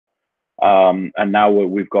And now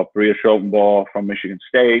we've got Bria Schrotenboer from Michigan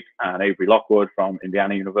State and Avery Lockwood from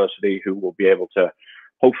Indiana University, who will be able to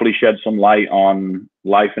hopefully shed some light on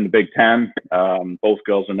life in the Big Ten. Both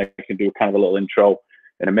girls, and they can do kind of a little intro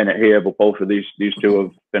in a minute here, but both of these two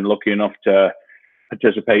have been lucky enough to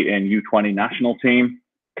participate in U20 National Team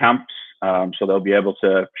camps. So they'll be able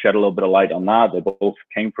to shed a little bit of light on that. They both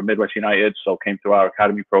came from Midwest United, so came through our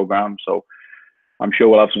academy program. So I'm sure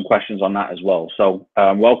we'll have some questions on that as well. So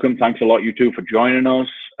welcome. Thanks a lot, you two, for joining us.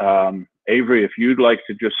 Avery, if you'd like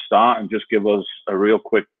to just start and just give us a real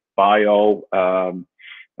quick bio, a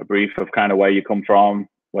brief of kind of where you come from,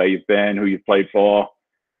 where you've been, who you've played for,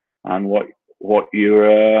 and what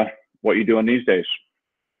you're doing these days.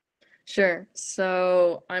 Sure.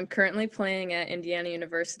 So I'm currently playing at Indiana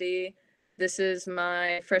University. This is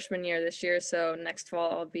my freshman year this year, so next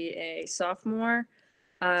fall I'll be a sophomore.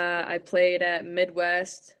 I played at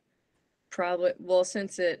Midwest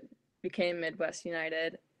since it became Midwest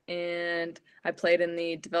United, and I played in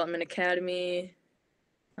the Development Academy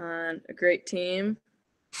on a great team,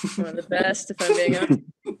 one of the best, if I'm being honest.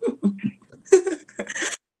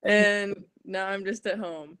 And now I'm just at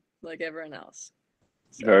home like everyone else.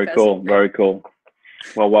 So very cool. Very cool.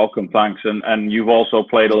 Well, welcome. Thanks. And you've also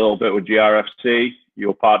played a little bit with GRFC.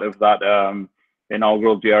 You're part of that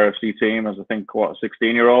inaugural GRFC team as I think, what, a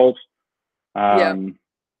 16-year-old? Yeah.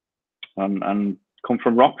 And come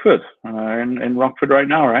from Rockford, in Rockford right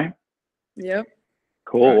now, right? Yep.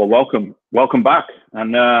 Cool. Well, welcome back.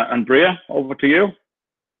 And Bria, over to you.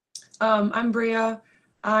 I'm Bria.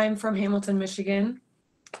 I'm from Hamilton, Michigan.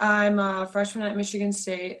 I'm a freshman at Michigan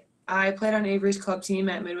State. I played on Avery's club team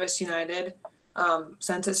at Midwest United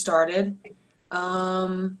since it started.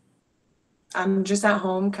 I'm just at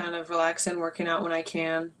home, kind of relaxing, working out when I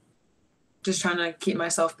can, just trying to keep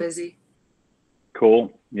myself busy.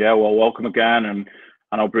 Cool. Yeah, well, welcome again. And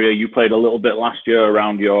I know, Bria, you played a little bit last year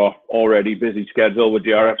around your already busy schedule with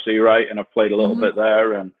GRFC, right? And I've played a little bit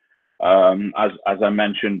there. And as I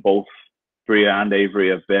mentioned, both Bria and Avery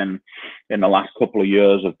have been, in the last couple of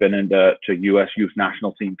years, have been into US Youth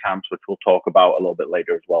National Team camps, which we'll talk about a little bit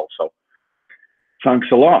later as well. So thanks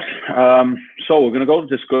a lot. So we're going to go to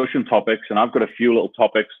discussion topics, and I've got a few little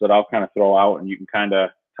topics that I'll kind of throw out, and you can kind of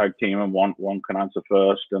tag team, and one can answer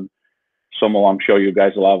first, and some will, I'm sure you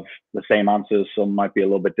guys will have the same answers. Some might be a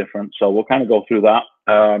little bit different. So we'll kind of go through that.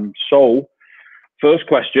 So first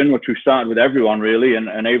question, which we started with everyone really, and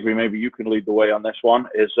Avery, maybe you can lead the way on this one,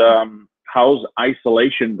 is how's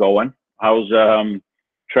isolation going? How's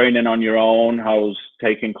training on your own? How's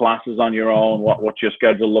taking classes on your own? What's your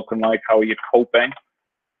schedule looking like? How are you coping?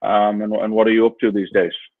 And what are you up to these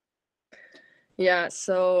days? Yeah,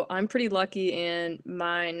 so I'm pretty lucky, and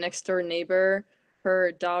my next door neighbor,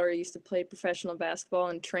 her daughter used to play professional basketball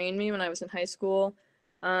and train me when I was in high school.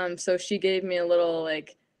 So she gave me a little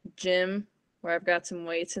like gym where I've got some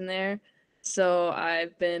weights in there. So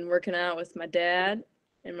I've been working out with my dad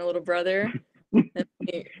and my little brother. And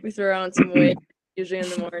we throw around some weights usually in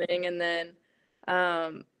the morning. And then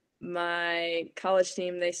my college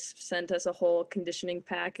team, they sent us a whole conditioning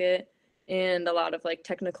packet and a lot of like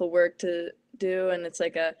technical work to do. And it's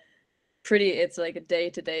like a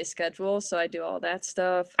day-to-day schedule. So I do all that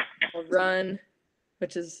stuff. I'll run,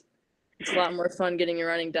 which is, it's a lot more fun getting your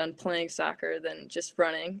running done playing soccer than just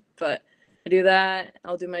running. But I do that.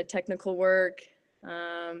 I'll do my technical work.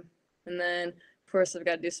 And then, of course, I've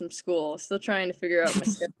got to do some school. Still trying to figure out my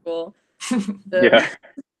schedule. Yeah.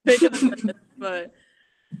 But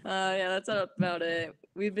yeah, that's about it.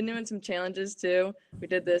 We've been doing some challenges too. We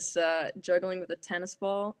did this juggling with a tennis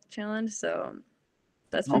ball challenge. So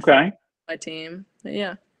that's been fun for my team. But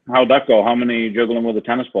yeah. How'd that go? How many juggling with a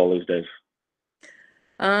tennis ball these days?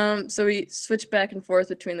 So we switched back and forth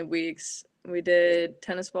between the weeks. We did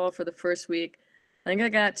tennis ball for the first week. I think I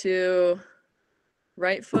got to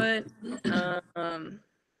right foot, at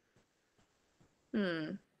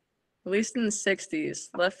least in the 60s.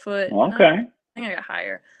 Left foot, okay. I think I got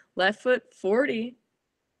higher. Left foot, 40.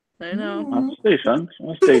 I know. That's decent.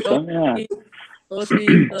 That's decent, yeah. Both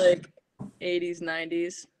be like 80s,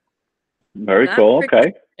 90s. Very cool,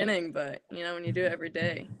 okay. Inning, but, you know, when you do it every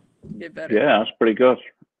day, you get better. Yeah, that's pretty good.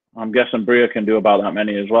 I'm guessing Bria can do about that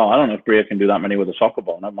many as well. I don't know if Bria can do that many with a soccer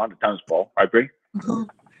ball. Never mind a tennis ball. Right, Bria?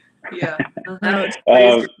 Yeah.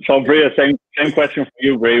 So Bria, same question for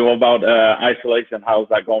you, Bria. What about isolation? How's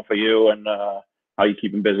that going for you? And how are you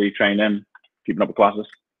keeping busy, training, keeping up with classes?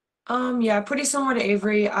 Yeah, pretty similar to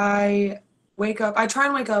Avery. I try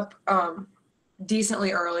and wake up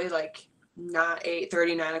decently early, like not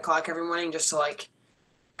 8:30, 9 o'clock every morning, just to like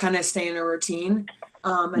kind of stay in a routine.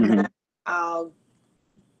 And then I'll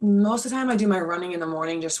most of the time I do my running in the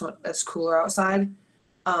morning just when it's cooler outside.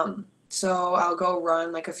 So I'll go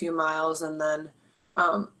run like a few miles, and then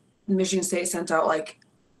Michigan State sent out like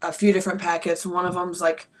a few different packets. One of them's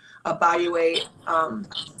like a body weight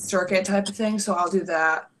circuit type of thing. So I'll do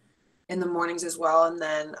that in the mornings as well, and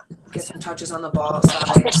then get some touches on the ball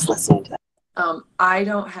outside. I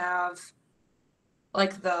don't have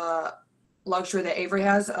like the luxury that Avery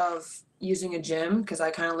has of using a gym because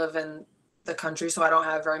I kind of live in the country, so I don't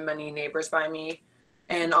have very many neighbors by me,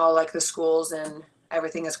 and all like the schools and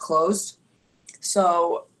everything is closed.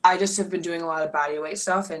 So I just have been doing a lot of body weight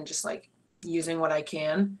stuff and just like using what I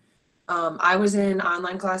can. I was in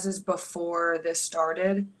online classes before this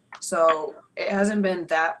started, so it hasn't been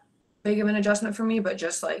that big of an adjustment for me, but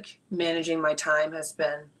just like managing my time has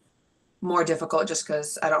been more difficult just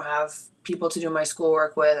because I don't have people to do my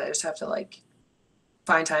schoolwork with. I just have to like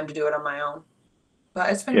find time to do it on my own. But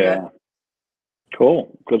it's been good.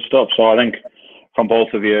 Cool. Good stuff. So I think from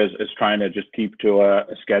both of you is trying to just keep to a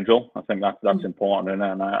schedule. I think that's important.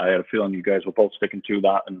 And I had a feeling you guys were both sticking to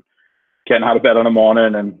that and getting out of bed in the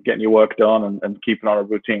morning and getting your work done and keeping on a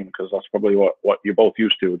routine, because that's probably what you're both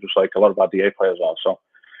used to, just like a lot of our DA players are. So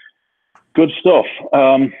good stuff.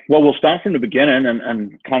 Well, we'll start from the beginning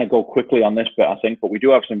and kind of go quickly on this bit, I think, but we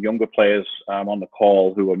do have some younger players on the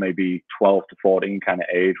call who are maybe 12 to 14 kind of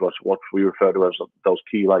age, what we refer to as those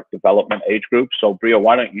key like development age groups. So Bria,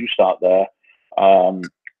 why don't you start there?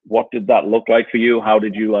 What did that look like for you? How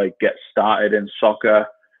did you like get started in soccer?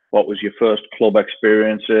 What was your first club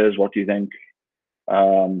experiences? What do you think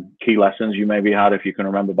key lessons you maybe had, if you can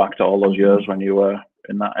remember back to all those years when you were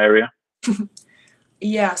in that area?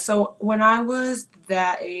 Yeah, so when I was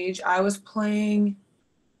that age, I was playing,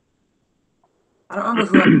 I don't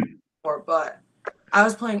remember who I was for, but I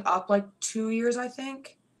was playing up like 2 years, I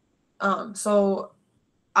think. So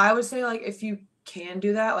I would say like if you can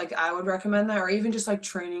do that, like I would recommend that, or even just like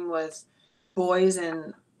training with boys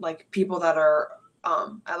and like people that are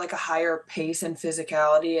at like a higher pace and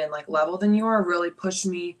physicality and like level than you are, really pushed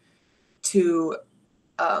me to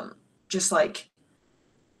just like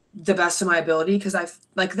the best of my ability, because I've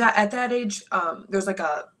like that at that age there's like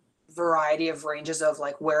a variety of ranges of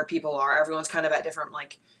like where people are. Everyone's kind of at different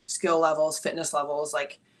like skill levels, fitness levels.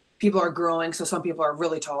 Like people are growing, so some people are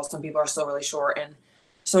really tall, some people are still really short. And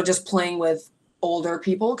so just playing with older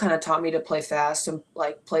people kind of taught me to play fast and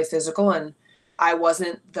like play physical. And I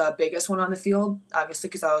wasn't the biggest one on the field, obviously,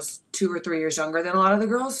 because I was 2 or 3 years younger than a lot of the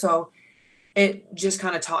girls. So it just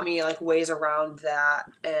kind of taught me like ways around that,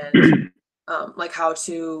 and like how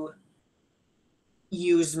to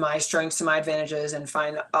use my strengths to my advantages and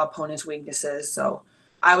find opponents' weaknesses. So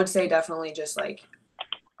I would say definitely just like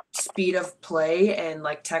speed of play and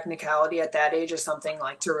like technicality at that age is something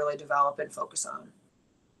like to really develop and focus on.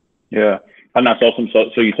 Yeah, and that's awesome.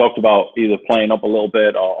 So you talked about either playing up a little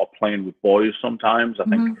bit or playing with boys sometimes. I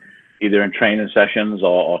think either in training sessions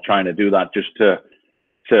or trying to do that just to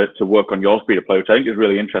work on your speed of play, which I think is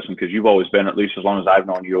really interesting, because you've always been, at least as long as I've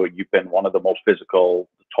known you, you've been one of the most physical,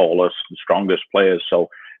 tallest, and strongest players. So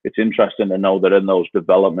it's interesting to know that in those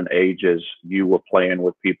development ages, you were playing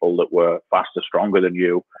with people that were faster, stronger than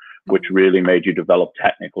you, which really made you develop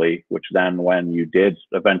technically, which then when you did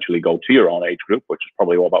eventually go to your own age group, which is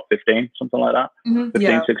probably about 15, something like that,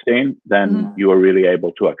 15, 16, then you were really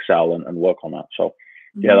able to excel and work on that. So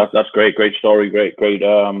yeah, that's great. Great story. Great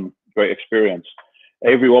experience.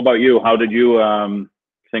 Avery, what about you? How did you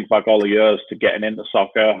think back all the years to getting into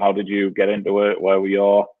soccer? How did you get into it? Where were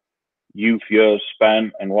your youth years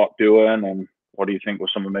spent and what doing? And what do you think were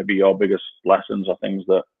some of maybe your biggest lessons or things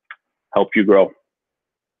that helped you grow?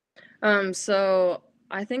 So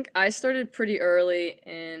I think I started pretty early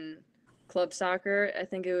in club soccer. I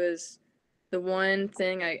think it was the one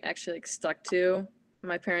thing I actually like stuck to.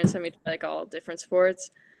 My parents had me try like all different sports,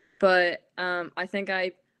 but I think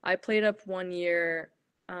I played up 1 year,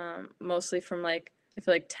 mostly from like I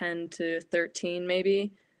feel like 10 to 13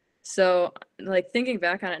 maybe. So like thinking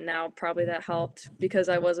back on it now, probably that helped because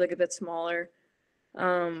I was like a bit smaller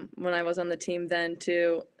when I was on the team then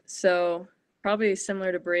too. So probably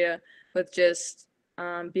similar to Bria with just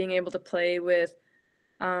being able to play with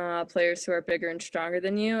players who are bigger and stronger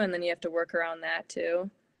than you, and then you have to work around that too.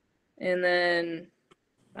 And then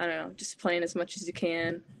I don't know, just playing as much as you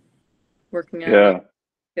can, working on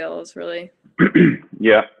skills really.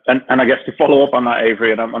 Yeah, and I guess to follow up on that,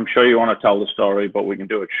 Avery, and I'm sure you want to tell the story, but we can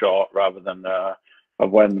do it short rather than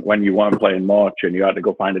of when you weren't playing much and you had to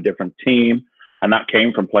go find a different team, and that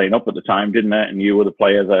came from playing up at the time, didn't it? And you were the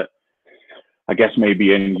player that, I guess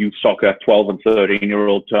maybe in youth soccer, 12 and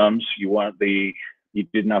 13-year-old terms, you weren't the you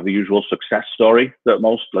didn't have the usual success story that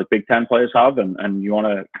most like Big Ten players have, and you want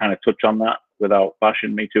to kind of touch on that without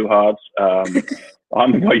bashing me too hard,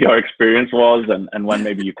 on what your experience was, and when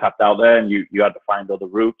maybe you capped out there and you had to find other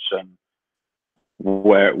routes, and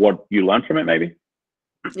what you learned from it maybe.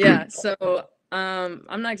 Yeah, so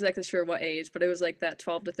I'm not exactly sure what age, but it was like that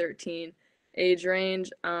 12 to 13 age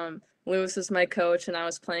range. Lewis was my coach, and I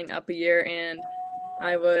was playing up a year, and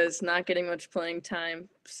I was not getting much playing time,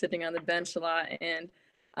 sitting on the bench a lot, and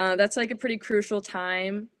that's like a pretty crucial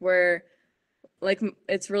time where like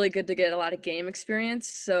it's really good to get a lot of game experience.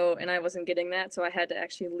 So, and I wasn't getting that, so I had to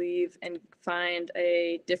actually leave and find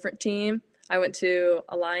a different team. I went to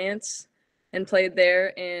Alliance and played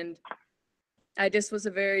there, and I just was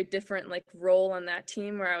a very different like role on that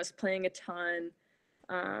team where I was playing a ton.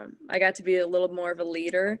 I got to be a little more of a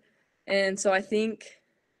leader. And so I think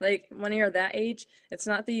like when you're that age, it's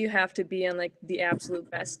not that you have to be on like the absolute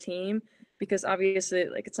best team, because obviously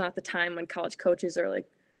like it's not the time when college coaches are like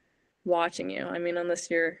watching you. I mean, unless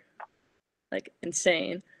you're like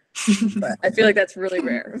insane. But I feel like that's really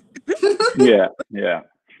rare. Yeah.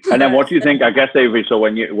 And then what do you think, I guess, Avery, so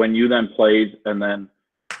when you then played, and then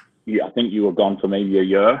I think you were gone for maybe a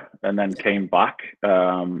year and then came back,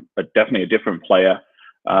 but definitely a different player,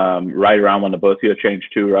 right around when the birth year changed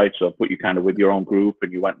too, right? So it put you kind of with your own group,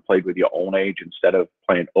 and you went and played with your own age instead of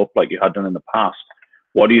playing up like you had done in the past.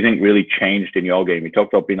 What do you think really changed in your game? You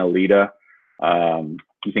talked about being a leader. Do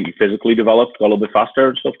you think you physically developed, got a little bit faster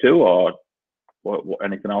and stuff too, or what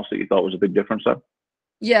anything else that you thought was a big difference there?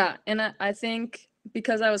 Yeah, and I think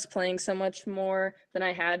because I was playing so much more than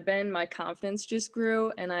I had been, my confidence just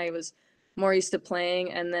grew, and I was more used to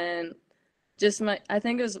playing, and then just I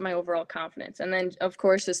think it was my overall confidence. And then of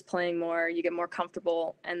course just playing more, you get more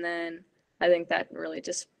comfortable, and then I think that really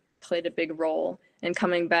just played a big role in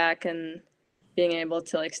coming back and being able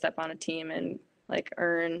to like step on a team and like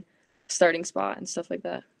earn a starting spot and stuff like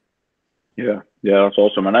that. Yeah, that's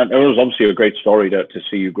awesome. And it was obviously a great story to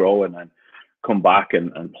see you grow and then come back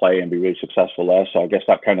and play and be really successful there. So I guess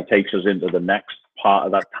that kind of takes us into the next part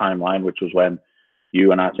of that timeline, which was when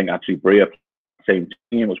you and I think actually Bria, same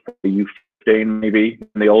team, was probably U15 maybe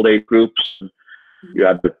in the old age groups. You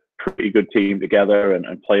had a pretty good team together,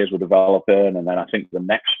 and players were developing. And then I think the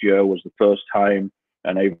next year was the first time,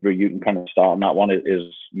 and Avery, you can kind of start on that one, is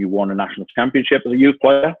you won a national championship as a youth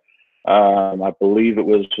player. I believe it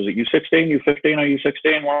was it U16, U15, or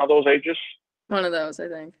U16, one of those ages? One of those, I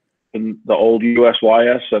think. In the old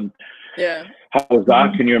USYS, and yeah, how was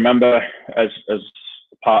that? Can you remember as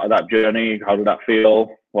part of that journey? How did that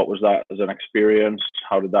feel? What was that as an experience?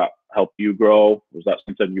 How did that help you grow? Was that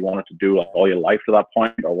something you wanted to do like all your life to that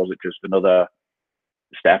point, or was it just another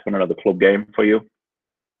step in another club game for you?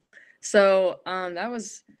 So that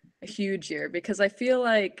was a huge year, because I feel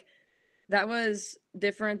like that was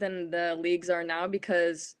different than the leagues are now,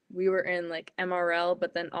 because we were in like MRL,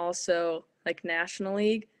 but then also like National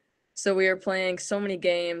League. So we were playing so many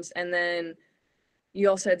games, and then you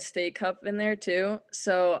also had State Cup in there too.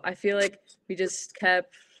 So I feel like we just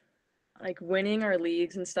kept like winning our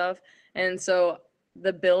leagues and stuff. And so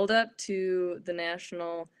the build up to the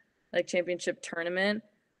national like championship tournament,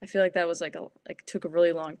 I feel like that was like took a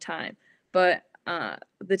really long time. But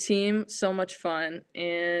the team, so much fun,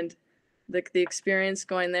 and the experience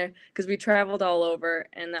going there, because we traveled all over,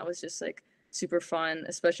 and that was just like super fun,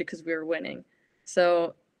 especially because we were winning.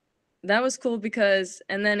 So that was cool, because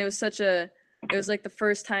and then it was like the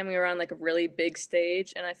first time we were on like a really big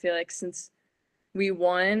stage, and I feel like since we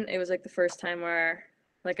won, it was like the first time where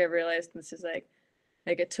like I realized this is like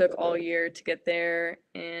it took all year to get there,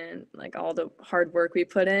 and like all the hard work we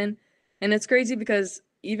put in. And it's crazy because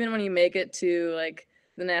even when you make it to like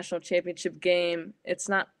the national championship game, it's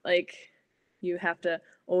not like you have to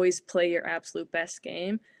always play your absolute best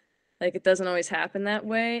game. Like it doesn't always happen that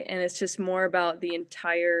way, and it's just more about the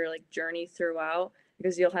entire like journey throughout,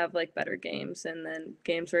 because you'll have like better games and then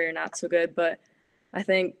games where you're not so good. But I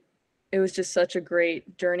think it was just such a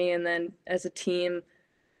great journey, and then as a team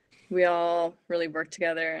we all really worked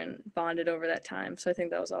together and bonded over that time. So I think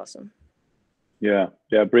that was awesome. Yeah.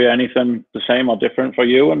 Bria, anything the same or different for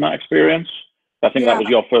you in that experience? I think that was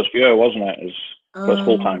your first year, wasn't it? It was first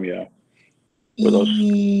full-time year with us.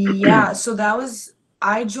 Yeah, so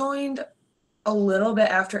I joined a little bit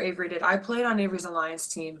after Avery did. I played on Avery's Alliance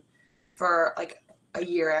team for like a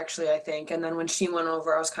year, actually, I think. And then when she went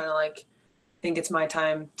over, I was kind of like, I think it's my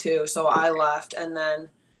time too. So I left, and then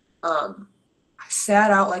I sat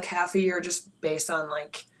out like half a year just based on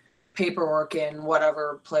like paperwork and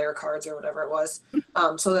whatever, player cards or whatever it was.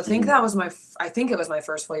 So I think that was I think it was my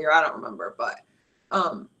first full year. I don't remember, but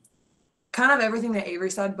kind of everything that Avery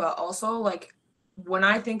said, but also like when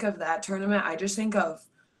I think of that tournament, I just think of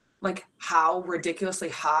like how ridiculously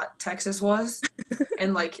hot Texas was.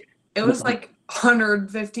 And like it was like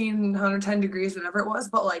 115, 110 degrees, whatever it was.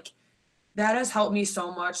 But like that has helped me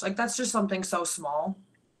so much. Like that's just something so small.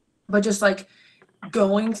 But just like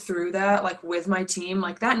going through that, like with my team,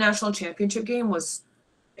 like that national championship game was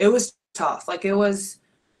tough. Like it was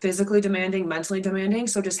physically demanding, mentally demanding.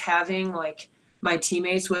 So just having like my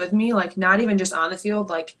teammates with me, like not even just on the field,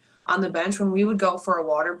 like on the bench when we would go for a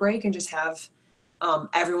water break and just have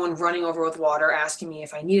everyone running over with water, asking me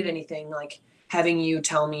if I needed anything, like having you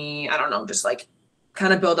tell me, I don't know, just like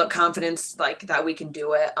kind of build up confidence, like that we can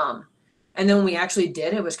do it. And then when we actually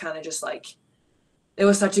did, it was kind of just like, it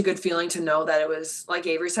was such a good feeling to know that it was, like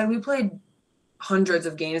Avery said, we played hundreds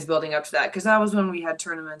of games building up to that, because that was when we had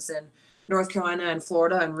tournaments in North Carolina and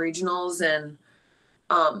Florida and regionals. And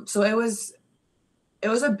so it was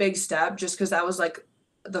a big step, just because that was like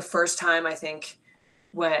the first time I think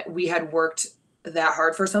when we had worked that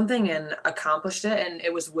hard for something and accomplished it, and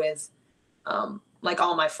it was with like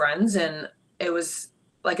all my friends. And it was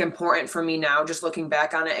like important for me now, just looking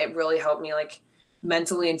back on it. It really helped me like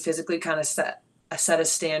mentally and physically kind of set a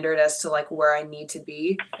standard as to like where I need to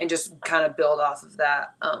be, and just kind of build off of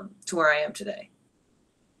that to where I am today.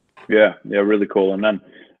 Yeah, really cool. And then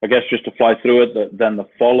I guess just to fly through it, then the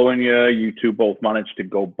following year, you two both managed to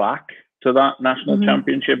go back to that national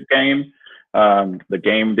championship game. The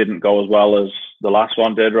game didn't go as well as the last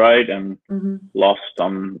one did, right? And lost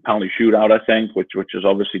on the penalty shootout, I think, which is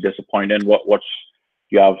obviously disappointing. What's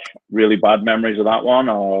do you have really bad memories of that one,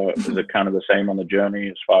 or is it kind of the same on the journey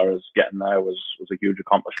as far as getting there was a huge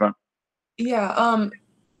accomplishment? Yeah,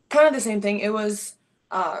 kind of the same thing. It was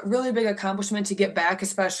a really big accomplishment to get back,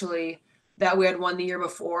 especially that we had won the year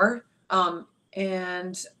before.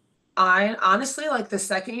 And I honestly, like the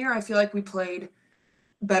second year, I feel like we played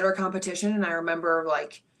better competition, and I remember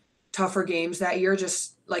like tougher games that year.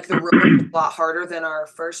 Just like the road was a lot harder than our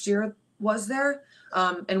first year was there.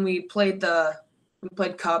 And we played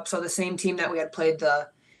Cup, so the same team that we had played the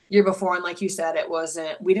year before. And like you said,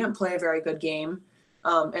 we didn't play a very good game,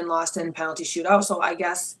 and lost in penalty shootout. So I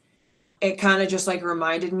guess it kind of just like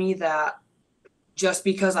reminded me that just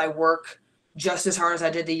because I work just as hard as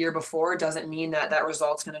I did the year before doesn't mean that that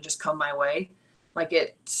result's going to just come my way.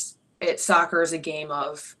 Like soccer is a game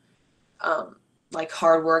of like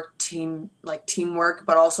hard work, teamwork,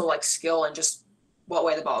 but also like skill and just what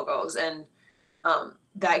way the ball goes. And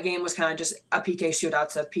that game was kind of just a PK shootout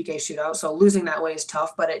to PK shootout. So losing that way is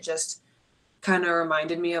tough, but it just kind of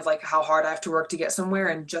reminded me of like how hard I have to work to get somewhere.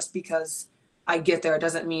 And just because I get there, it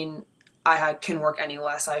doesn't mean I can work any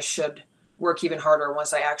less. I should work even harder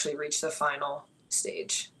once I actually reach the final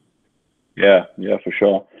stage. Yeah, for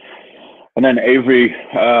sure. And then Avery,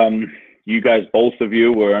 you guys, both of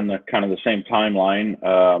you were in the kind of the same timeline,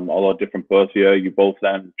 although different birth year. You both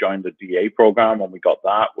then joined the DA program when we got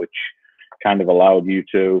that, which kind of allowed you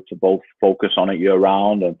to both focus on it year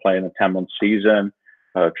round and play in a 10-month season,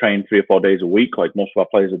 train 3 or 4 days a week, like most of our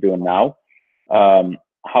players are doing now.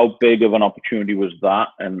 How big of an opportunity was that,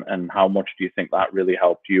 and how much do you think that really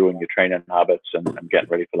helped you and your training habits and getting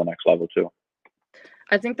ready for the next level too?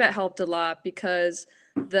 I think that helped a lot, because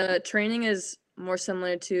the training is more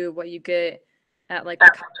similar to what you get at like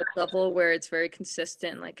the college level, where it's very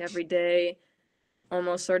consistent, like every day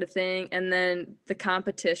almost sort of thing. And then the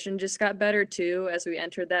competition just got better too as we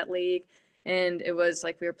entered that league. And it was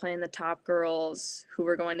like we were playing the top girls who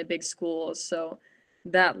were going to big schools. So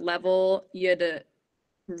that level, you had to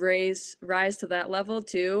rise to that level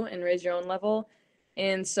too, and raise your own level.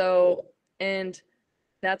 And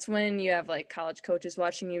that's when you have like college coaches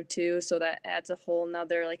watching you too. So that adds a whole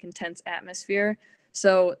nother like intense atmosphere.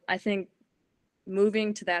 So I think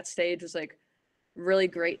moving to that stage was like really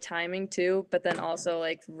great timing too, but then also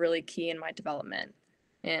like really key in my development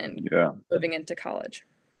and moving into college.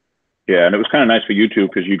 Yeah, and it was kind of nice for you too,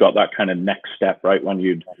 because you got that kind of next step, right? When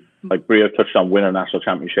you'd, like Bria touched on, win a national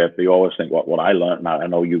championship, you always think what I learned, and I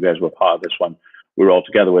know you guys were part of this when we were all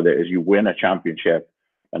together with it, is you win a championship.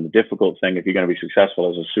 And the difficult thing, if you're going to be successful,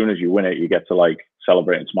 is as soon as you win it, you get to like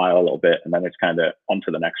celebrate and smile a little bit, and then it's kind of on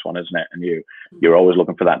to the next one, isn't it? And you're always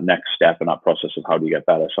looking for that next step in that process of how do you get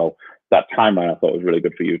better. So that timeline I thought was really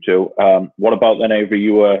good for you too. What about then, Avery?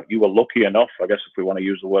 You were lucky enough, I guess, if we want to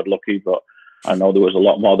use the word lucky, but I know there was a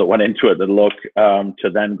lot more that went into it than luck, to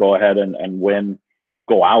then go ahead and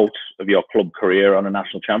go out of your club career on a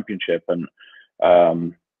national championship. And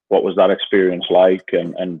what was that experience like?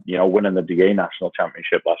 And winning the DA national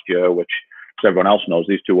championship last year, which, as everyone else knows,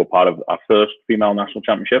 these two were part of our first female national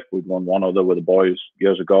championship. We'd won one other with the boys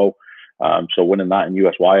years ago. So winning that in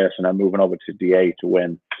USYS and then moving over to DA to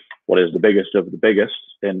win what is the biggest of the biggest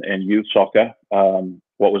in youth soccer.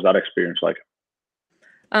 What was that experience like?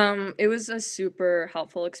 It was a super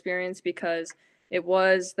helpful experience because it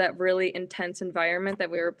was that really intense environment that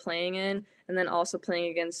we were playing in, and then also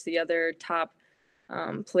playing against the other top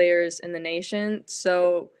players in the nation.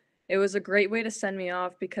 So it was a great way to send me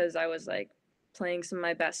off because I was like playing some of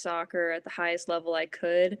my best soccer at the highest level I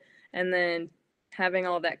could, and then having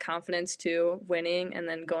all that confidence too, winning, and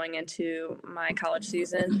then going into my college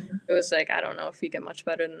season. It was like, I don't know if you get much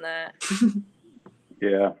better than that.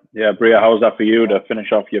 Yeah. Bria, how was that for you to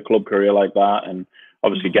finish off your club career like that, and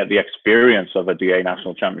obviously get the experience of a DA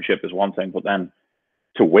national championship is one thing, but then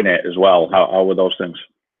to win it as well? How were those things?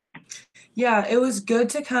 Yeah, it was good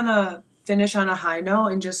to kind of finish on a high note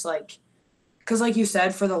and just like, because like you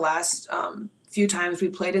said, for the last few times we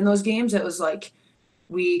played in those games, it was like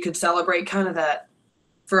we could celebrate kind of that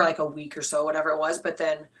for like a week or so, whatever it was. But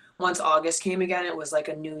then once August came again, it was like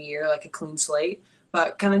a new year, like a clean slate.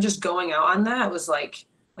 But kind of just going out on that was like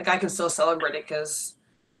I can still celebrate it because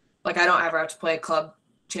like I don't ever have to play a club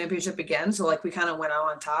championship again. So like we kind of went out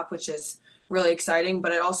on top, which is really exciting.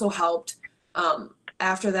 But it also helped.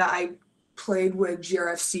 After that, I played with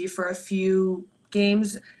GRFC for a few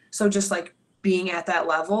games. So just like being at that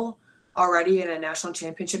level already in a national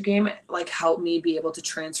championship game, like helped me be able to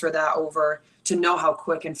transfer that over to know how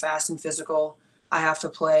quick and fast and physical I have to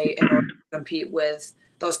play in order to compete with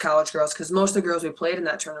those college girls. Because most of the girls we played in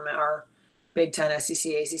that tournament are Big Ten,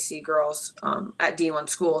 SEC, ACC girls at D1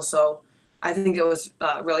 school. So I think it was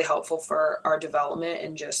really helpful for our development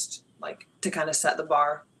and just like to kind of set the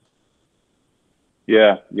bar.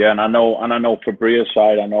 Yeah, and I know for Bria's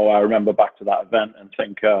side, I remember back to that event and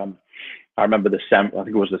think I remember I think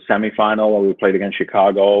it was the semi-final where we played against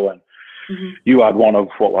Chicago, and you had one of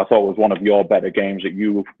what I thought was one of your better games that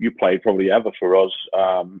you played probably ever for us,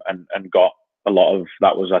 and got a lot of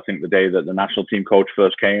that. Was I think the day that the national team coach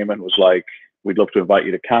first came and was like, we'd love to invite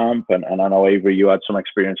you to camp, and I know Avery, you had some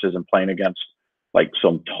experiences in playing against like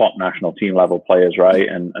some top national team level players, right?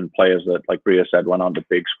 And players that, like Bria said, went on to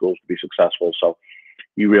big schools to be successful. So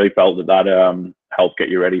you really felt that helped get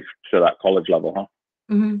you ready to that college level, huh?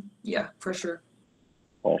 Yeah, for sure.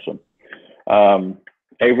 Awesome.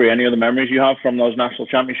 Avery, any other memories you have from those national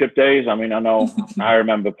championship days? I mean, I know I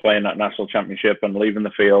remember playing that national championship and leaving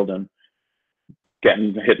the field and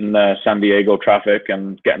hitting San Diego traffic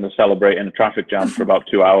and getting to celebrate in a traffic jam for about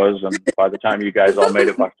 2 hours. And by the time you guys all made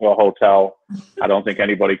it back to a hotel, I don't think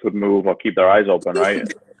anybody could move or keep their eyes open, right?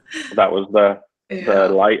 That was the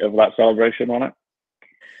light of that celebration, wasn't it?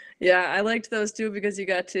 Yeah, I liked those too because you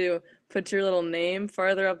got to put your little name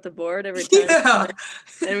farther up the board every time. Yeah.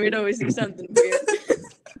 And we'd always do something weird.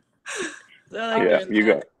 So I like doing you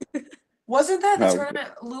that. go. Wasn't that the tournament,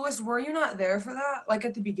 Lewis? Were you not there for that? Like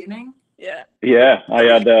at the beginning? Yeah. Yeah, I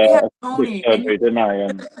had Tony, surgery, didn't I?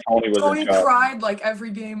 And Tony was Tony in charge. cried like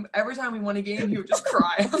every game. Every time we won a game, he would just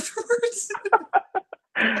cry afterwards.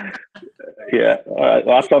 Yeah,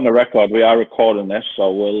 that's on the record. We are recording this,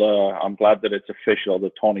 so we'll. I'm glad that it's official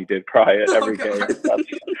that Tony did cry at every game.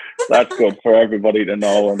 That's good for everybody to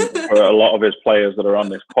know, and for a lot of his players that are on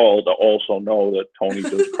this call to also know that Tony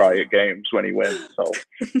does cry at games when he wins. So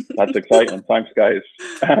that's exciting. Thanks, guys.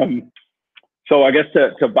 So I guess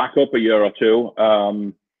to back up a year or two,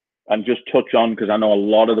 and just touch on, because I know a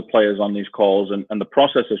lot of the players on these calls, and the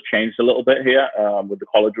process has changed a little bit here with the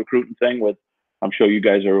college recruiting thing. I'm sure you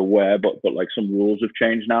guys are aware, but like some rules have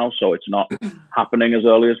changed now, so it's not happening as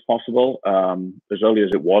early as possible, as early as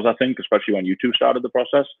it was, I think, especially when you two started the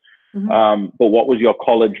process. But what was your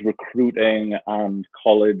college recruiting and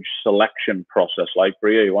college selection process like,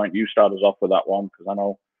 Bria? Why don't you start us off with that one? Because I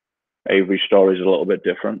know Avery's story is a little bit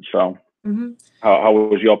different. So how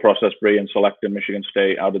was your process, Bria, in selecting Michigan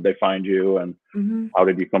State? How did they find you, and how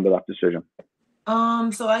did you come to that decision?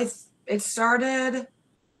 So it started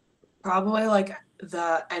probably like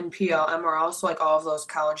the NPL, MRL, so like all of those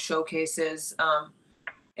college showcases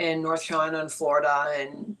in North Carolina and Florida,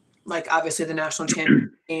 and like obviously the national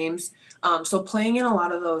championship games. So playing in a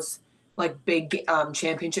lot of those like big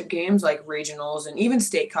championship games, like regionals and even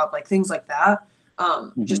state cup, like things like that,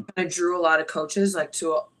 just kind of drew a lot of coaches like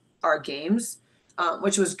to our games,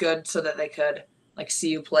 which was good so that they could like see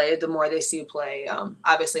you play. The more they see you play,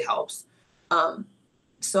 obviously helps.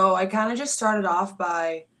 So I kind of just started off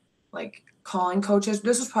by like calling coaches.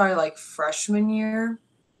 This was probably like freshman year,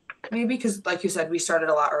 maybe, because like you said, we started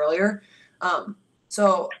a lot earlier.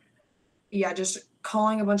 So yeah, just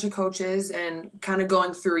calling a bunch of coaches and kind of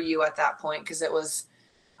going through you at that point, because it was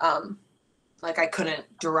like I couldn't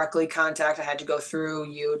directly contact. I had to go through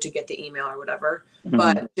you to get the email or whatever.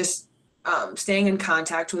 But just staying in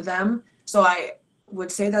contact with them. So I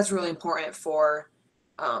would say that's really important for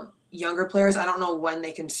younger players. I don't know when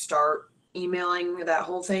they can start emailing that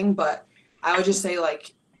whole thing, but I would just say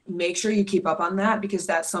like make sure you keep up on that, because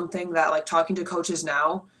that's something that like talking to coaches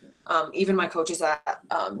now, even my coaches at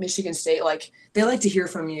Michigan State, like they like to hear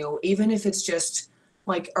from you, even if it's just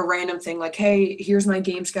like a random thing like, hey, here's my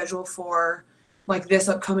game schedule for like this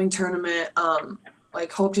upcoming tournament.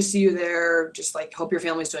 Like hope to see you there. Just like hope your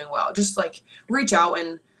family's doing well. Just like reach out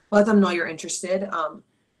and let them know you're interested.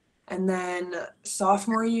 And then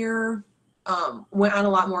sophomore year, went on a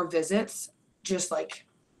lot more visits, just like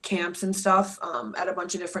camps and stuff, at a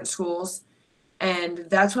bunch of different schools. And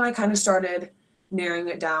that's when I kind of started narrowing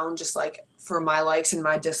it down, just like for my likes and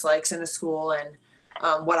my dislikes in a school,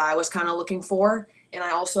 and what I was kind of looking for. And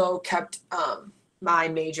I also kept my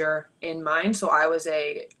major in mind. So I was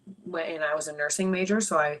a nursing major.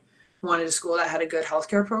 So I wanted a school that had a good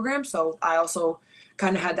healthcare program. So I also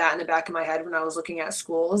kind of had that in the back of my head when I was looking at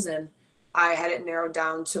schools, and I had it narrowed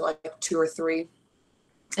down to like 2 or 3.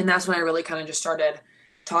 And that's when I really kind of just started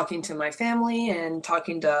talking to my family and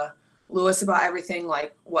talking to Lewis about everything,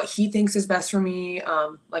 like what he thinks is best for me,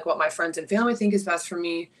 like what my friends and family think is best for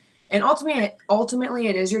me. And ultimately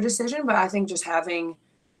it is your decision, but I think just having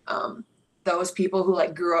those people who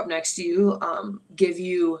like grew up next to you give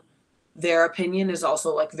you their opinion is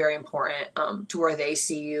also like very important, to where they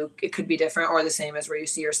see you. It could be different or the same as where you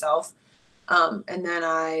see yourself. And then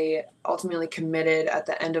I ultimately committed at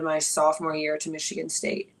the end of my sophomore year to Michigan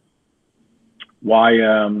State. Why?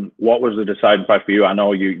 What was the deciding factor for you? I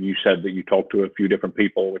know you said that you talked to a few different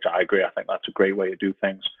people, which I agree. I think that's a great way to do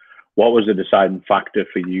things. What was the deciding factor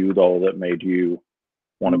for you, though, that made you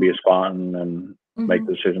want to be a Spartan and make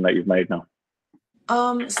the decision that you've made now?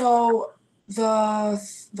 So the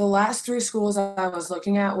last 3 schools I was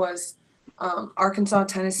looking at was Arkansas,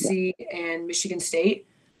 Tennessee, and Michigan State.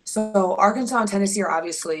 So Arkansas and Tennessee are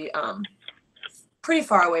obviously pretty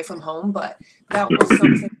far away from home, but that was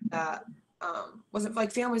something that wasn't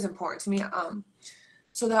like family's important to me.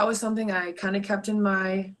 So that was something I kind of kept in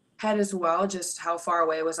my head as well, just how far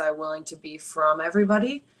away was I willing to be from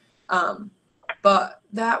everybody. But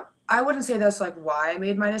that I wouldn't say that's like why I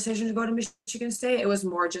made my decision to go to Michigan State. It was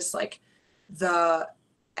more just like the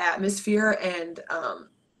atmosphere, and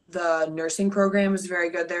the nursing program was very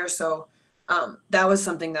good there. So that was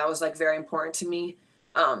something that was like very important to me.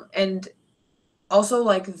 And also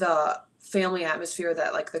like the family atmosphere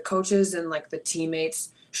that like the coaches and like the teammates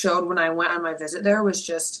showed when I went on my visit there was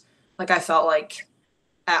just like I felt like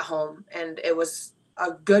at home, and it was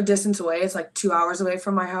a good distance away. It's like 2 hours away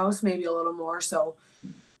from my house, maybe a little more. So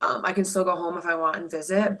I can still go home if I want and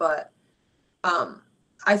visit. But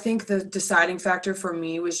I think the deciding factor for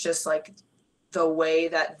me was just like the way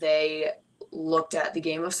that they looked at the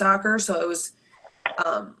game of soccer. So it was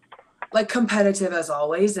like competitive as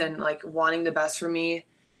always, and like wanting the best for me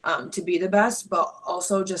to be the best, but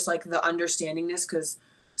also just like the understandingness, because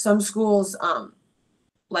some schools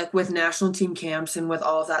like with national team camps and with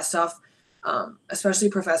all of that stuff, especially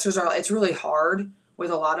professors it's really hard with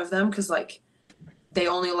a lot of them, because like they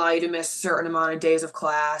only allow you to miss a certain amount of days of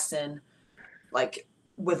class, and like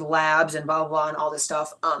with labs and blah blah, blah and all this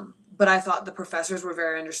stuff. But I thought the professors were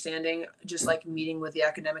very understanding, just like meeting with the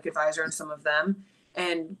academic advisor and some of them,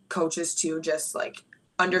 and coaches too, just like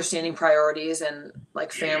understanding priorities, and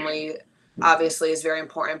like family obviously is very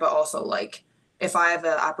important, but also like if I have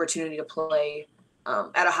an opportunity to play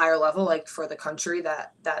at a higher level, like for the country,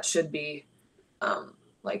 that should be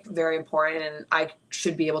like very important, and I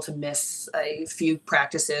should be able to miss a few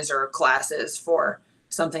practices or classes for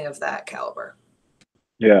something of that caliber.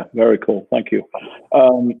 Yeah, very cool. Thank you.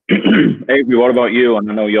 Avery, what about you?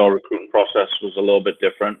 And I know your recruiting process was a little bit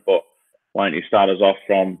different, but why don't you start us off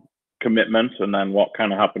from commitment, and then what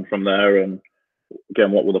kind of happened from there? And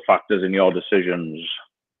again, what were the factors in your decisions?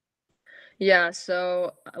 Yeah,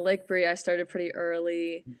 so like Bria, I started pretty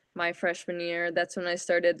early my freshman year. That's when I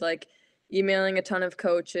started like emailing a ton of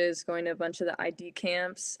coaches, going to a bunch of the ID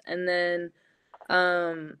camps, and then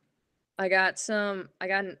I got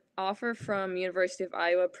an offer from University of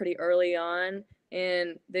Iowa pretty early on,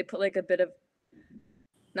 and they put like a bit of,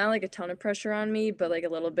 not like a ton of pressure on me, but like a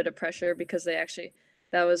little bit of pressure, because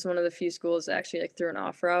that was one of the few schools that actually like threw an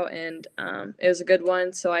offer out, and it was a good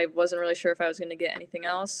one. So I wasn't really sure if I was going to get anything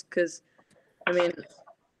else, because I mean,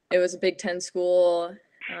 it was a Big Ten school,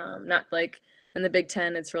 not like in the Big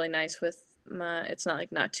Ten. It's really nice it's not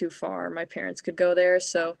like not too far. My parents could go there,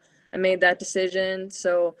 so I made that decision.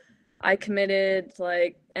 So I committed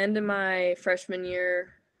like end of my freshman year.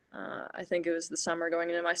 I think it was the summer going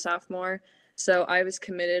into my sophomore. So I was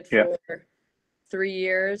committed for 3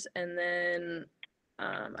 years, and then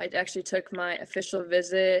I actually took my official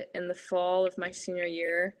visit in the fall of my senior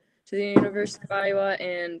year to the University of Iowa,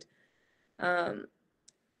 and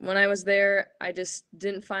when I was there, I just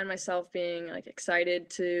didn't find myself being like excited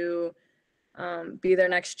to be there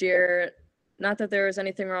next year. Not that there was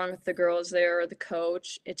anything wrong with the girls there or the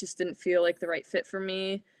coach. It just didn't feel like the right fit for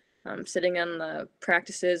me. Sitting on the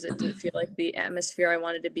practices, it didn't feel like the atmosphere I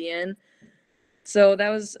wanted to be in. So that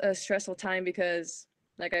was a stressful time because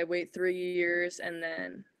like I wait 3 years and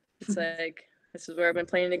then it's like, this is where I've been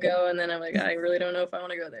planning to go. And then I'm like, I really don't know if I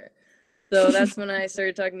want to go there. So that's when I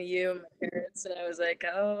started talking to you and my parents, and I was like,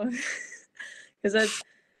 oh, because that's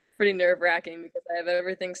pretty nerve-wracking because I have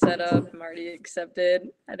everything set up. I'm already accepted.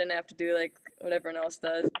 I didn't have to do like what everyone else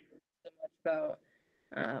does so much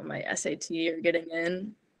about my SAT or getting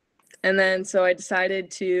in. And then so I decided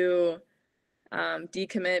to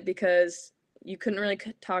decommit because you couldn't really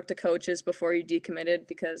talk to coaches before you decommitted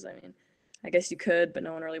because, I mean, I guess you could, but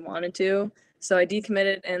no one really wanted to. So I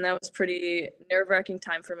decommitted, and that was pretty nerve-wracking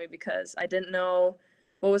time for me because I didn't know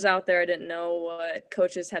what was out there. I didn't know what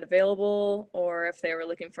coaches had available or if they were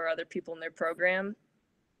looking for other people in their program.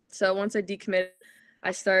 So once I decommitted,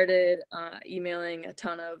 I started emailing a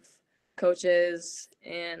ton of coaches,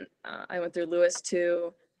 and I went through Lewis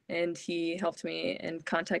too, and he helped me and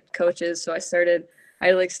contact coaches. So I started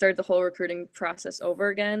the whole recruiting process over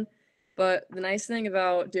again. But the nice thing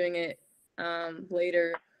about doing it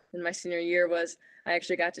later in my senior year was I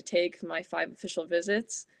actually got to take my 5 official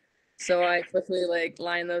visits. So I quickly like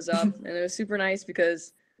lined those up, and it was super nice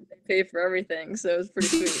because they paid for everything. So it was pretty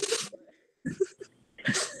sweet.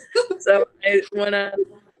 So I went on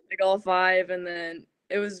like all 5, and then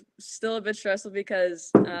it was still a bit stressful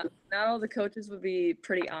because not all the coaches would be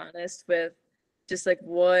pretty honest with just like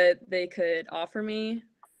what they could offer me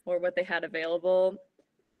or what they had available.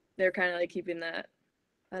 They're kind of like keeping that,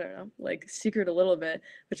 I don't know, like secret a little bit,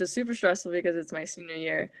 which is super stressful because it's my senior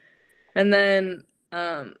year. And then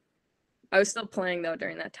I was still playing though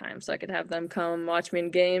during that time, so I could have them come watch me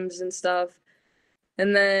in games and stuff.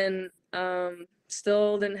 And then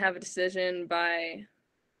still didn't have a decision by,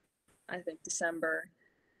 I think, December.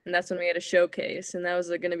 And that's when we had a showcase, and that was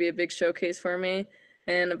going to be a big showcase for me.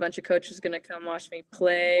 And a bunch of coaches going to come watch me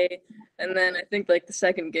play. And then I think like the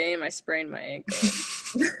second game, I sprained my ankle.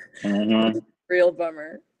 Real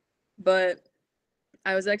bummer. But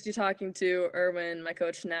I was actually talking to Erwin, my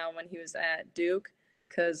coach now, when he was at Duke,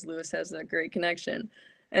 because Lewis has a great connection.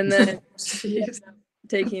 And then he ended up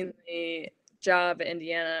taking the job at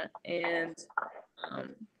Indiana, and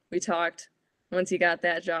we talked once he got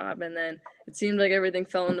that job, and then it seemed like everything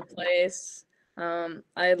fell into place.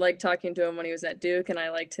 I liked talking to him when he was at Duke, and I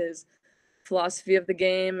liked his philosophy of the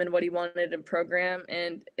game and what he wanted in program,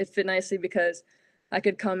 and it fit nicely because I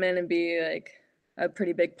could come in and be like a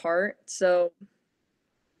pretty big part. So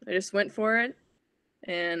I just went for it,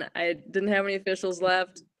 and I didn't have any officials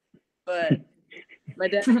left, but my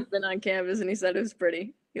dad had been on campus and he said it was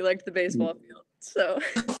pretty. He liked the baseball field, so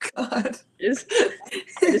God. I just did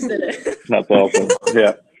it. That's awesome.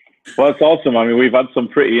 Yeah. Well, it's awesome. I mean, we've had some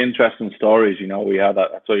pretty interesting stories. You know, we had,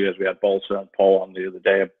 I told you guys, we had Bolsa and Paul on the other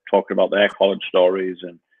day talking about their college stories,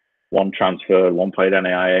 and one transferred, one played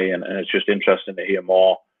NAIA, and it's just interesting to hear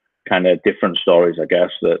more kind of different stories, I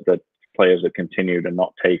guess, that players that continued and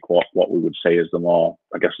not take what we would say is the more,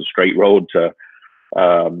 I guess, the straight road to,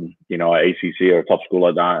 you know, ACC or a top school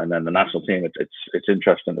like that, and then the national team. It's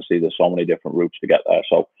interesting to see there's so many different routes to get there.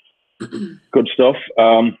 So good stuff.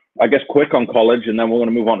 I guess quick on college, and then we're going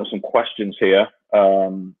to move on to some questions here.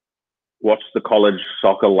 What's the college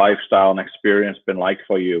soccer lifestyle and experience been like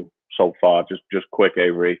for you so far? Just quick,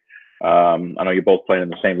 Avery. I know you're both playing in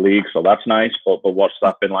the same league, so that's nice. But what's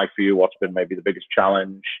that been like for you? What's been maybe the biggest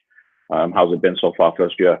challenge? How's it been so far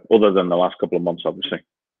first year, other than the last couple of months, obviously?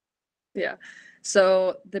 Yeah.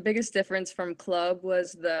 So the biggest difference from club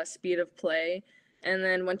was the speed of play. And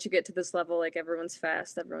then once you get to this level, like everyone's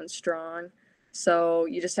fast, everyone's strong. So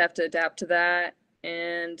you just have to adapt to that.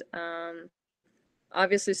 And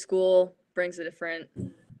obviously school brings a different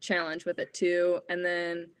challenge with it too. And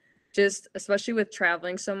then just especially with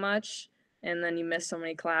traveling so much and then you miss so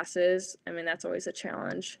many classes, I mean, that's always a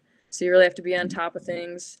challenge. So you really have to be on top of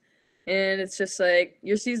things. And it's just like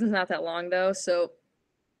your season's not that long though. So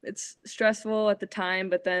it's stressful at the time,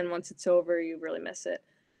 but then once it's over, you really miss it.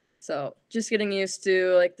 So just getting used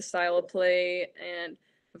to like the style of play, and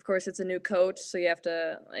of course it's a new coach, so you have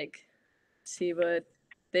to like see what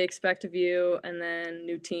they expect of you, and then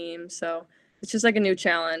new team. So it's just like a new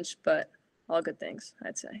challenge, but all good things,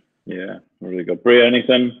 I'd say. Yeah, really good. Bria,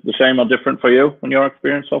 anything the same or different for you in your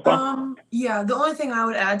experience so far? Yeah, the only thing I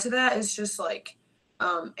would add to that is just like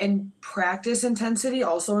And practice intensity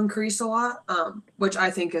also increased a lot, which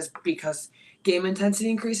I think is because game intensity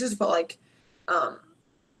increases. But like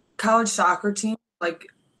college soccer teams, like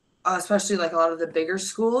especially like a lot of the bigger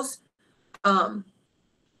schools, are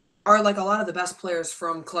like a lot of the best players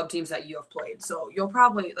from club teams that you have played. So you'll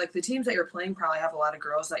probably like the teams that you're playing probably have a lot of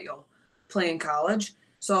girls that you'll play in college.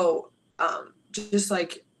 So just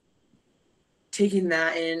like taking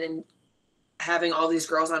that in and having all these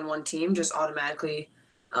girls on one team just automatically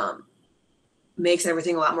makes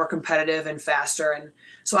everything a lot more competitive and faster. And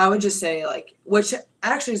so I would just say like, which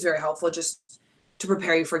actually is very helpful just to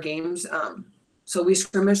prepare you for games. So we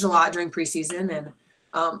scrimmaged a lot during preseason, and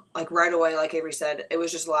like right away, like Avery said, it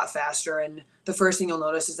was just a lot faster. And the first thing you'll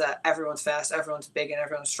notice is that everyone's fast, everyone's big, and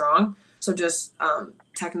everyone's strong. So just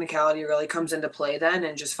technicality really comes into play then,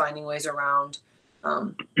 and just finding ways around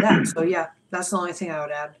that. So yeah, that's the only thing I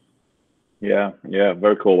would add. Yeah,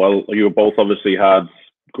 very cool. Well, you both obviously had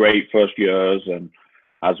great first years, and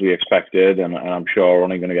as we expected, and I'm sure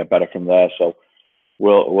only going to get better from there. So,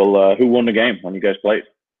 we'll who won the game when you guys played?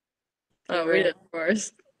 Oh, we did, of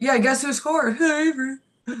course. Yeah, guess who scored? Avery.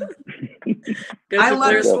 I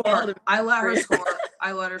let her score. I let her score.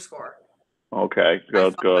 I let her score. Okay,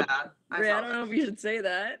 good. I don't know if you should say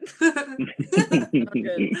that.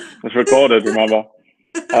 It's recorded, remember?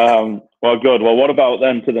 Well, good. Well, what about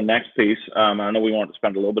then to the next piece? I know we want to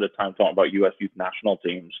spend a little bit of time talking about US Youth National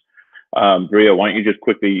Teams. Bria, why don't you just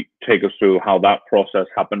quickly take us through how that process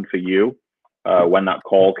happened for you, when that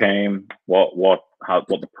call came, what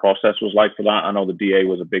the process was like for that? I know the DA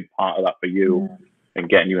was a big part of that for you and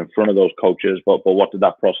getting you in front of those coaches, but what did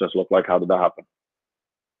that process look like? How did that happen?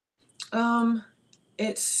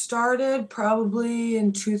 It started probably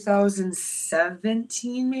in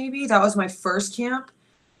 2017, maybe. That was my first camp.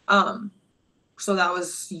 So that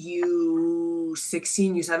was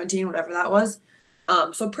U16, U17, whatever that was.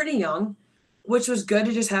 So pretty young, which was good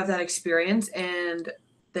to just have that experience. And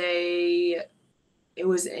it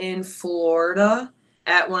was in Florida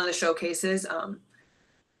at one of the showcases.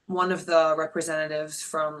 One of the representatives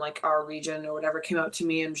from like our region or whatever came up to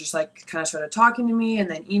me and just like kind of started talking to me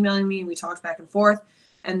and then emailing me, and we talked back and forth.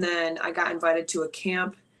 And then I got invited to a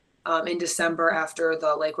camp in December after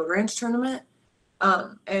the Lakewood Ranch tournament.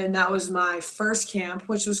 And that was my first camp,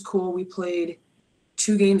 which was cool. We played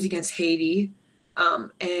 2 games against Haiti.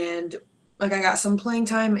 And like I got some playing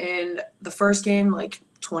time in the first game, like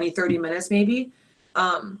 20, 30 minutes maybe.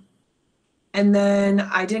 And then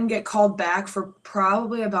I didn't get called back for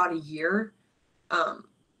probably about a year.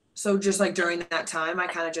 So just like during that time, I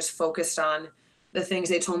kind of just focused on the things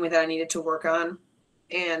they told me that I needed to work on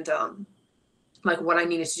and like what I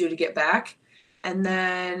needed to do to get back. And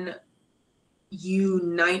then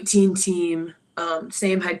U19 team,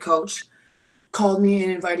 same head coach, called me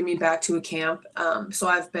and invited me back to a camp. So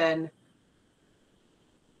I've been,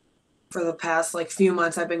 for the past like few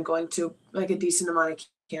months, I've been going to like a decent amount of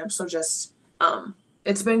camps. So just,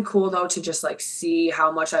 it's been cool though to just like see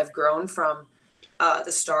how much I've grown from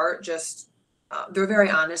the start. Just they're very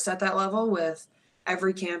honest at that level. With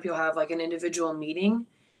every camp, you'll have like an individual meeting,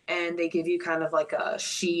 and they give you kind of like a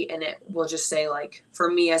sheet, and it will just say like,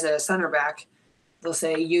 for me as a center back, they'll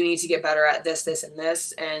say you need to get better at this, this, and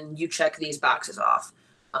this, and you check these boxes off.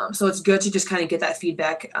 So it's good to just kind of get that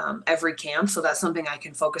feedback every camp. So that's something I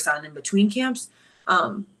can focus on in between camps.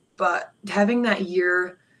 But having that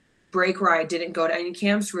year break where I didn't go to any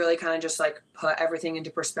camps really kind of just like put everything into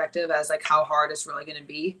perspective as like how hard it's really going to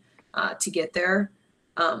be to get there.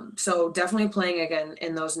 So definitely playing again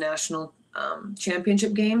in those national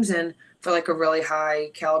championship games and for like a really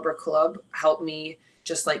high caliber club helped me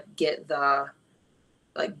just like get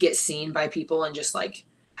seen by people and just like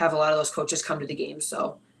have a lot of those coaches come to the games.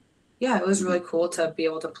 So yeah, it was really cool to be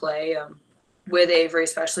able to play with Avery,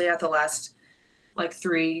 especially at the last like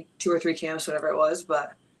 2 or 3 camps, whatever it was.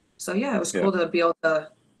 But so yeah, it was cool to be able to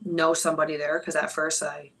know somebody there, because at first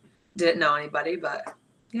I didn't know anybody, but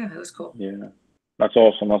yeah, it was cool. Yeah, that's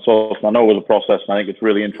awesome. I know it was a process, and I think it's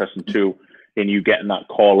really interesting too in you getting that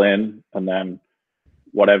call in, and then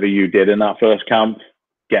whatever you did in that first camp,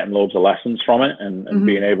 getting loads of lessons from it, and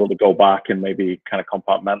being able to go back and maybe kind of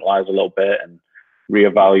compartmentalize a little bit and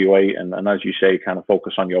reevaluate, and as you say, kind of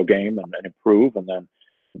focus on your game and improve, and then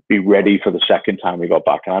be ready for the second time we got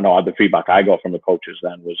back. And I know the feedback I got from the coaches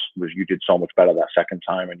then was you did so much better that second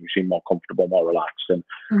time, and you seem more comfortable, more relaxed, and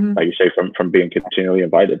like you say, from being continually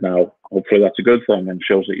invited now, hopefully that's a good thing and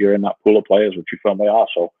shows that you're in that pool of players, which you firmly are.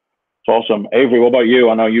 So it's awesome. Avery, what about you?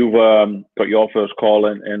 I know you've got your first call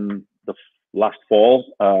in the last fall.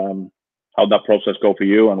 How'd that process go for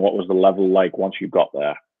you, and what was the level like once you got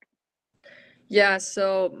there? Yeah,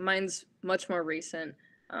 so mine's much more recent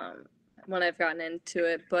when I've gotten into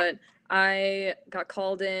it, but I got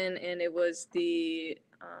called in and it was the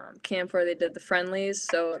camp where they did the friendlies.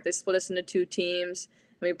 So they split us into two teams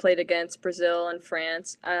and we played against Brazil and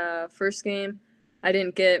France. First game, I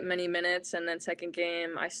didn't get many minutes, and then second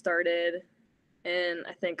game, I started and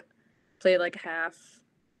I think played like half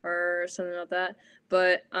or something like that.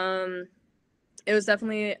 But it was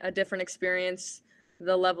definitely a different experience.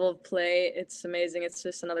 The level of play, it's amazing. It's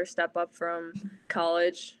just another step up from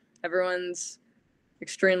college. Everyone's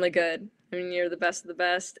extremely good. I mean, you're the best of the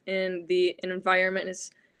best, and the environment is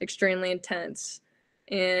extremely intense.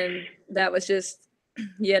 And that was just,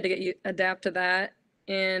 you had to adapt to that.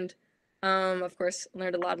 And of course,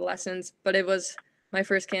 learned a lot of lessons. But it was my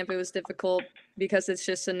first camp. It was difficult because it's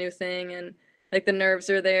just a new thing, and like the nerves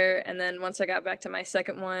are there. And then once I got back to my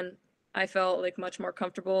second one, I felt like much more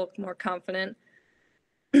comfortable, more confident.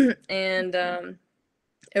 And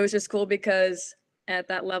it was just cool because at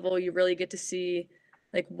that level, you really get to see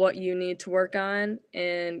like what you need to work on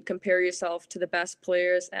and compare yourself to the best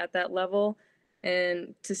players at that level,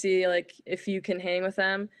 and to see like if you can hang with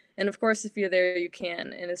them. And of course, if you're there, you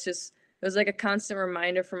can. And it's just, it was like a constant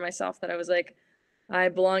reminder for myself that I was like, I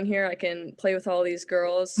belong here. I can play with all these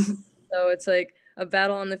girls. So it's like a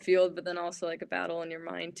battle on the field, but then also like a battle in your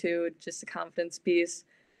mind too, just a confidence piece.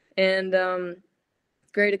 And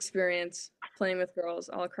great experience playing with girls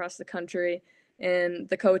all across the country. And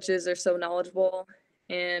the coaches are so knowledgeable.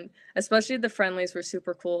 And especially the friendlies were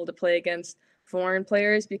super cool to play against foreign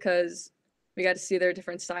players because we got to see their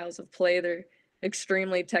different styles of play. They're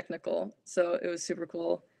extremely technical. So it was super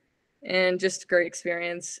cool. And just a great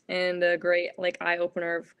experience and a great like eye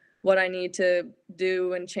opener of what I need to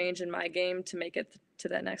do and change in my game to make it to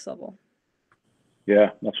that next level. Yeah,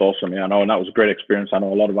 that's awesome. Yeah, I know, and that was a great experience. I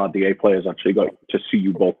know a lot of our DA players actually got to see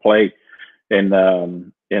you both play in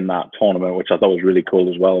that tournament, which I thought was really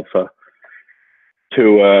cool as well for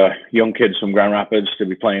two young kids from Grand Rapids to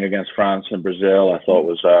be playing against France and Brazil. I thought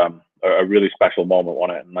was a really special moment,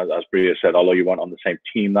 wasn't it? And as Bria said, although you weren't on the same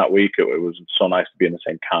team that week, it was so nice to be in the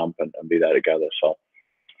same camp and be there together. So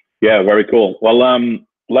yeah, very cool. Well,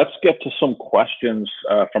 let's get to some questions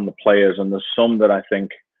from the players, and there's some that I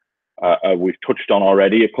think we've touched on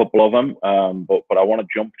already, a couple of them, but I want to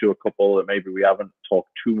jump to a couple that maybe we haven't talked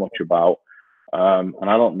too much about. And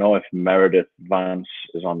I don't know if Meredith Vance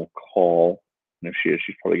is on the call. And if she is,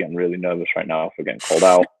 she's probably getting really nervous right now for getting called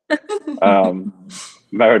out.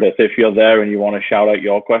 Meredith, if you're there and you want to shout out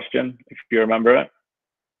your question, if you remember it.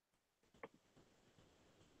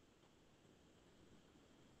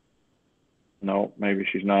 No, maybe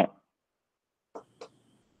she's not. All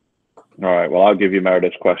right, well, I'll give you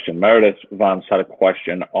Meredith's question. Meredith Vance had a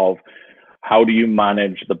question of how do you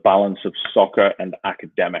manage the balance of soccer and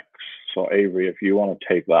academics? So Avery, if you want to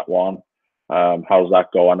take that one, how does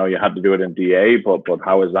that go? I know you had to do it in DA, but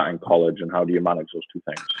how is that in college, and how do you manage those two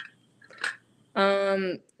things?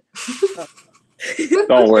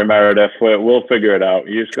 Don't worry, Meredith, we'll figure it out.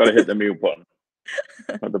 You just got to hit the mute button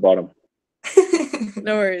at the bottom.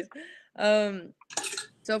 No worries.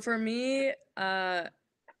 So for me, I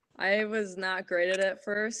was not great at it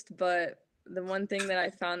first, but the one thing that I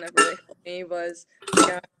found that really helped me was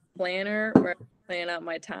like a planner where I plan out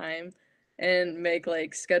my time and make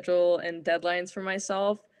like schedule and deadlines for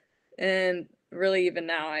myself. And really even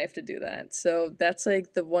now I have to do that. So that's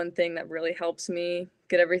like the one thing that really helps me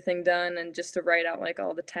get everything done, and just to write out like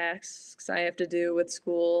all the tasks I have to do with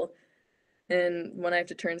school and when I have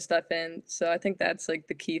to turn stuff in. So I think that's like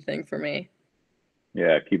the key thing for me.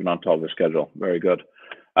 Yeah, keeping on top of the schedule. Very good.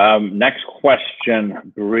 Next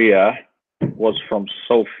question, Bria, was from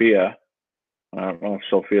Sophia. I don't know if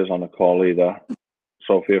Sophia's on the call either.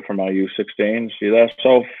 Sophia from our U16. See there,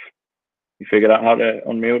 Soph? You figured out how to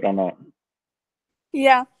unmute or not?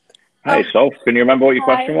 Yeah. Hey, Soph, can you remember what your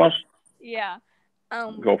question was? Yeah.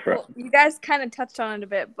 Go for it. You guys kind of touched on it a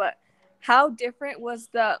bit, but how different was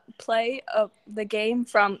the play of the game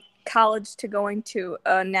from college to going to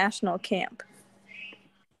a national camp?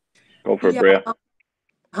 Go for it, Bria.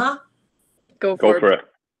 Huh? Go for it.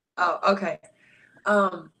 Oh, okay.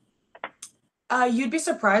 You'd be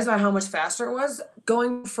surprised by how much faster it was.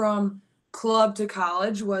 Going from club to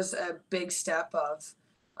college was a big step of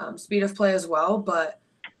speed of play as well, but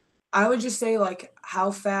I would just say like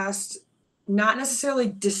how fast, not necessarily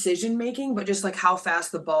decision making, but just like how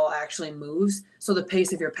fast the ball actually moves. So the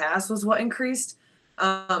pace of your pass was what increased.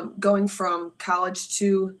 Going from college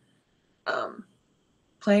to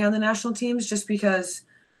playing on the national teams, just because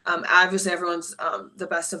obviously everyone's the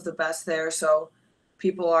best of the best there. So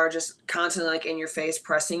people are just constantly like in your face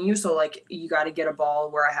pressing you. So like you got to get a ball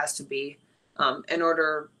where it has to be. in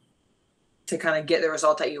order to kind of get the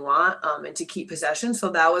result that you want, and to keep possession. So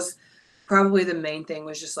that was probably the main thing,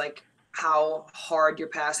 was just like how hard your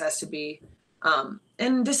pass has to be.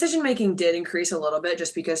 And decision making did increase a little bit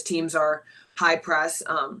just because teams are high press,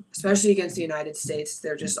 especially against the United States.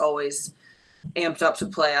 They're just always amped up to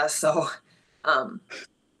play us. So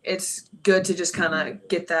it's good to just kind of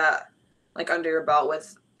get that like under your belt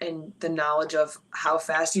with, and the knowledge of how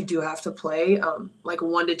fast you do have to play, like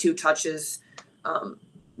 1 to 2 touches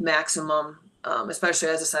maximum, especially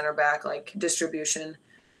as a center back. Like distribution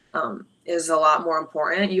is a lot more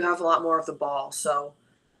important. You have a lot more of the ball. So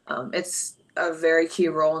it's a very key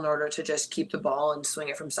role in order to just keep the ball and swing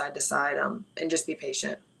it from side to side, and just be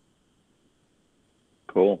patient.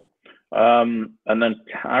 Cool. And then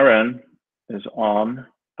Taryn is on.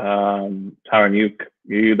 Taryn,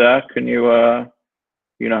 you there? Can you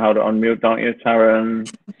know how to unmute, don't you,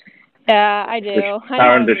 Taryn? Yeah, I do.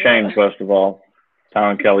 Taryn DeShane, first of all.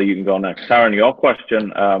 Taryn Kelly, you can go next. Taryn, your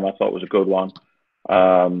question, I thought was a good one.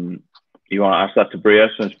 You want to ask that to Bria,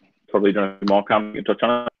 since probably doing more camp, you can touch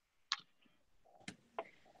on it?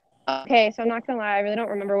 Okay, so I'm not gonna lie, I really don't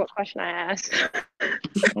remember what question I asked.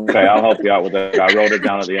 Okay, I'll help you out with it. I wrote it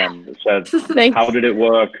down at the end. It said, how did it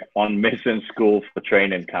work on missing school for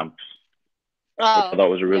training camps? Oh, that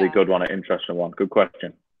was a really good one, an interesting one. Good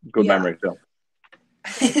question. Good memory, Phil.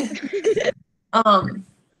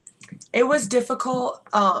 It was difficult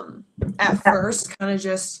at first, kind of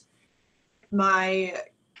just my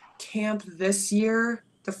camp this year.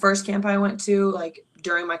 The first camp I went to, like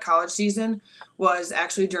during my college season, was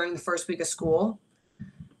actually during the first week of school.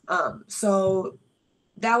 So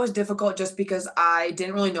that was difficult just because I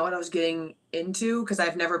didn't really know what I was getting into, because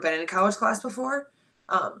I've never been in a college class before.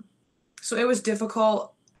 So it was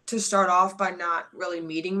difficult to start off by not really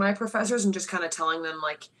meeting my professors and just kind of telling them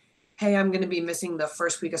like, hey, I'm going to be missing the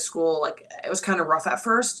first week of school. Like, it was kind of rough at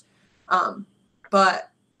first.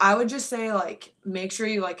 But I would just say, like, make sure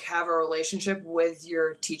you like have a relationship with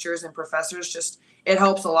your teachers and professors. Just, it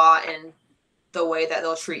helps a lot in the way that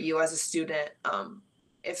they'll treat you as a student.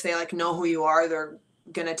 If they like know who you are, they're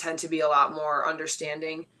going to tend to be a lot more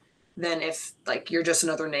understanding than if like you're just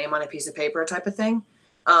another name on a piece of paper type of thing.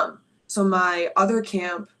 So my other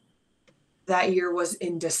camp that year was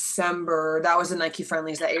in December. That was the Nike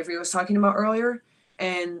friendlies that Avery was talking about earlier.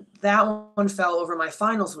 And that one fell over my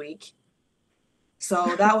finals week.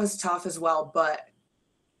 So that was tough as well. But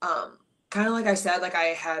kind of like I said, like I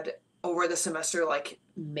had over the semester, like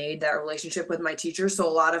made that relationship with my teachers. So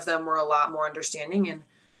a lot of them were a lot more understanding,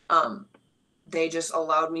 and they just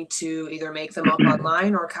allowed me to either make them up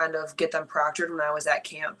online or kind of get them proctored when I was at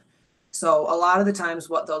camp. So a lot of the times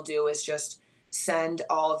what they'll do is just send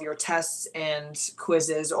all of your tests and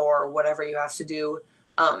quizzes or whatever you have to do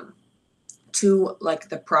to like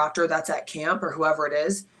the proctor that's at camp or whoever it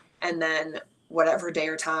is. And then whatever day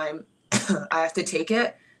or time I have to take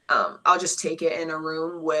it, I'll just take it in a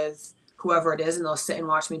room with whoever it is, and they'll sit and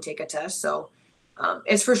watch me take a test. So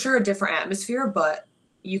it's for sure a different atmosphere, but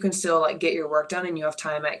you can still like get your work done, and you have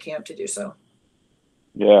time at camp to do so.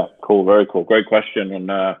 Yeah, cool. Very cool. Great question,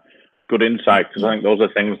 and good insight, because I think those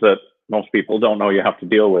are things that most people don't know you have to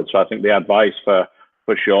deal with. So I think the advice for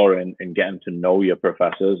sure in getting to know your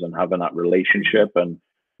professors and having that relationship and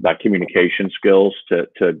that communication skills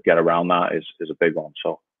to get around that is a big one.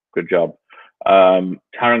 So good job.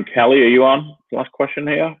 Taryn Kelly, are you on? Last question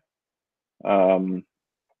here.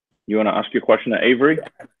 You want to ask your question to Avery?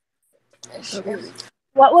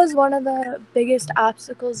 What was one of the biggest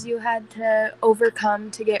obstacles you had to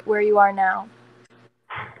overcome to get where you are now?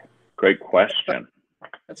 Great question.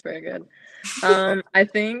 That's very good. I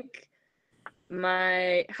think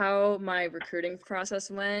how my recruiting process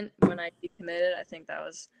went when I decommitted, I think that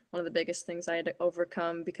was one of the biggest things I had to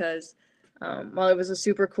overcome, because while it was a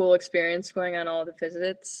super cool experience going on all the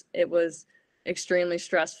visits, it was extremely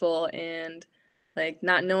stressful, and like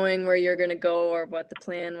not knowing where you're going to go or what the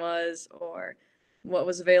plan was or what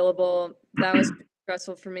was available, that was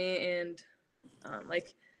stressful for me. And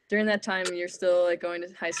like during that time, you're still like going to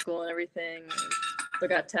high school and everything, and still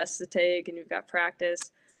got tests to take and you've got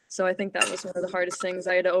practice. So I think that was one of the hardest things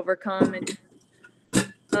I had to overcome, and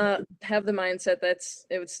have the mindset that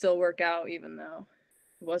it would still work out, even though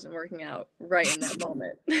it wasn't working out right in that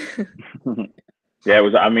moment. Yeah, it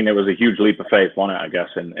was. I mean, it was a huge leap of faith, wasn't it? I guess,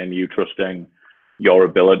 in you trusting your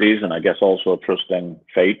abilities, and I guess also trusting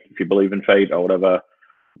fate, if you believe in fate or whatever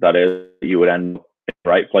that is, you would end up in the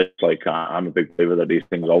right place. Like I'm a big believer that these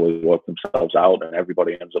things always work themselves out, and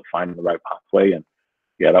everybody ends up finding the right pathway. And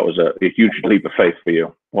yeah, that was a huge leap of faith for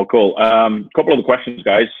you. Well, cool. Couple of the questions,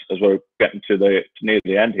 guys, as we're getting to near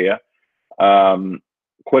the end here.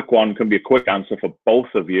 quick one, can be a quick answer for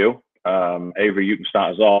both of you. Avery, you can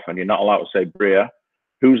start us off, and you're not allowed to say Bria.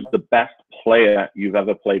 Who's the best player you've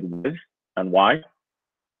ever played with, and why?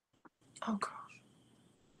 Oh gosh.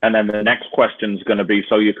 And then the next question is going to be,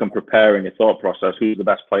 so you can prepare in your thought process, who's the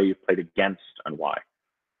best player you've played against, and why?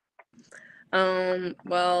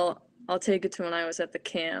 Well, I'll take it to when I was at the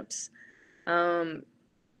camps.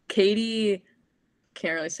 Katie,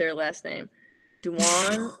 can't really say her last name,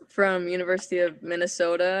 Duan from University of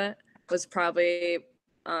Minnesota was probably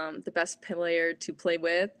the best player to play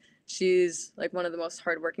with. She's like one of the most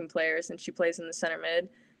hardworking players, and she plays in the center mid.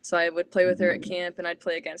 So I would play with her at camp, and I'd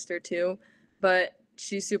play against her too. But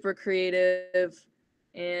she's super creative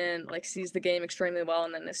and like sees the game extremely well,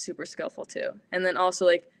 and then is super skillful too. And then also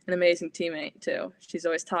like an amazing teammate too. She's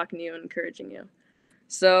always talking to you and encouraging you.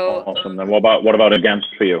 So awesome. Then what about against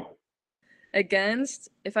for you? Against,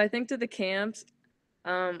 if I think to the camps,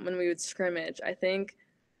 when we would scrimmage, I think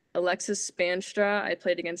Alexis Spanstra, I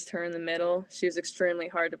played against her in the middle. She was extremely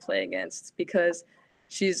hard to play against because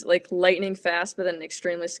she's like lightning fast, but then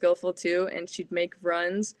extremely skillful too. And she'd make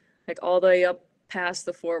runs like all the way up past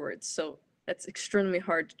the forwards. So that's extremely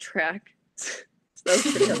hard to track. So that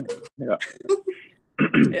was pretty hard.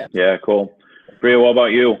 Yeah. Yeah, cool. Bria, what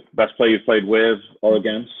about you? Best player you've played with or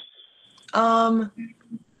against?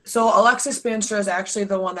 So Alexis Spanstra is actually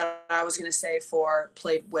the one that I was going to say for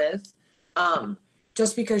played with,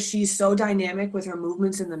 just because she's so dynamic with her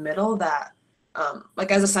movements in the middle that,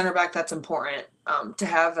 like as a center back, that's important to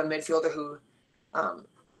have a midfielder who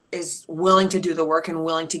is willing to do the work and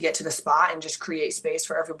willing to get to the spot and just create space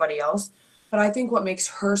for everybody else. But I think what makes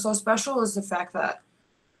her so special is the fact that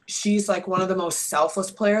she's like one of the most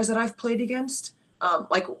selfless players that I've played against,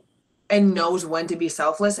 and knows when to be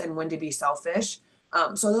selfless and when to be selfish.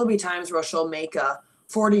 So there'll be times where she'll make a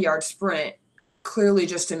 40-yard sprint clearly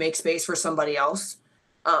just to make space for somebody else.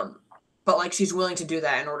 But like she's willing to do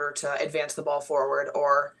that in order to advance the ball forward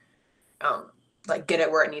or like get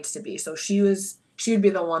it where it needs to be. So she would be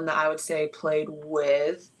the one that I would say played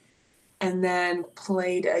with. And then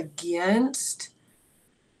played against,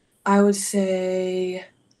 I would say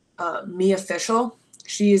Mia Fischel.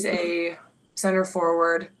 She's a center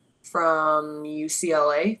forward from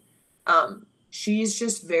UCLA. She's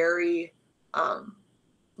just very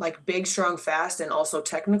like big, strong, fast, and also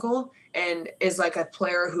technical, and is like a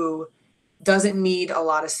player who doesn't need a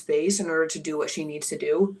lot of space in order to do what she needs to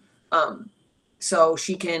do. So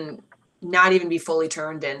she can not even be fully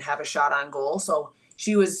turned and have a shot on goal. So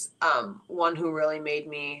she was one who really made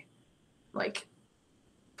me like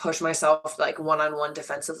push myself like one-on-one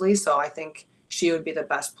defensively. So I think she would be the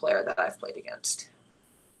best player that I've played against.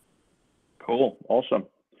 Cool. Awesome.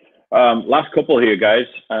 Last couple here, guys.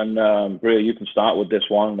 And Bria, you can start with this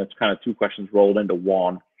one. It's kind of two questions rolled into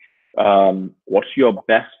one. What's your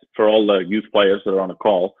best, for all the youth players that are on the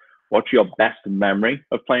call, what's your best memory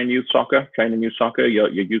of playing youth soccer, training youth soccer, your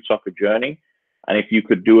youth soccer journey? And if you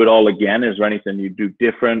could do it all again, is there anything you'd do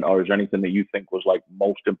different, or is there anything that you think was like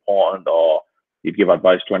most important, or you'd give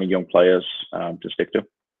advice to any young players to stick to?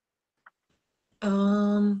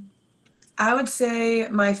 I would say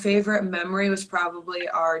my favorite memory was probably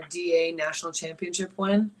our DA national championship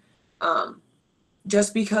win.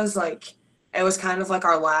 Just because like it was kind of like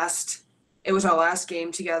our last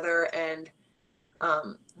game together, and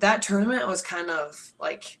that tournament was kind of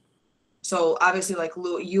like, so obviously like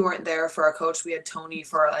Lou, you weren't there for our coach. We had Tony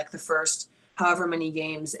for like the first however many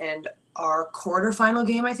games, and our quarterfinal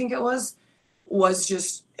game, I think it was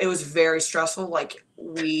just, it was very stressful. Like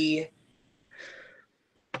we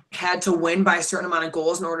had to win by a certain amount of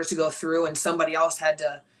goals in order to go through, and somebody else had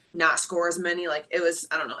to not score as many. Like it was,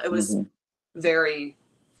 I don't know, it was very,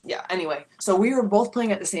 yeah. Anyway, so we were both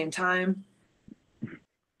playing at the same time.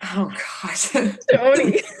 Oh gosh.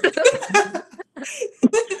 Tony.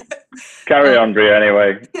 Carry on, Bria,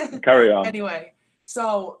 anyway. Carry on. Anyway,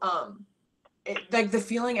 so like the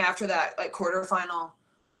feeling after that like quarterfinal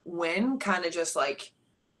win kind of just like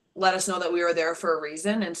let us know that we were there for a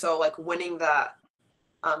reason. And so like winning that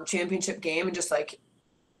championship game and just like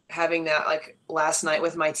having that like last night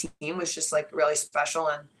with my team was just like really special.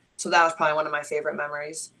 And so that was probably one of my favorite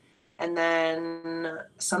memories. And then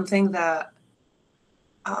something that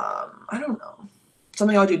I don't know,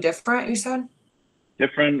 something I'll do different, you said?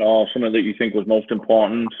 Different, or something that you think was most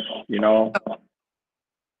important, you know?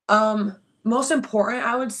 Most important,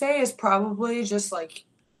 I would say, is probably just like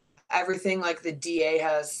everything like the DA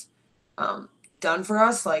has done for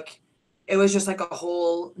us. Like it was just like a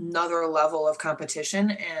whole nother level of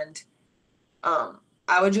competition. And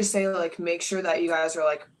I would just say like make sure that you guys are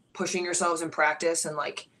like pushing yourselves in practice and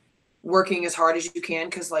like working as hard as you can,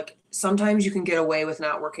 because like sometimes you can get away with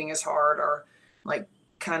not working as hard, or like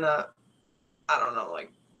kind of, I don't know,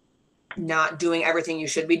 like not doing everything you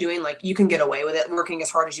should be doing. Like you can get away with it working as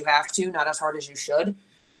hard as you have to, not as hard as you should.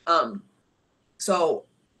 So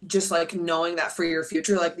just like knowing that for your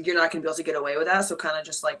future, like you're not gonna be able to get away with that. So kind of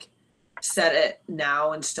just like set it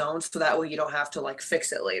now in stone, so that way you don't have to like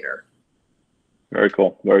fix it later. Very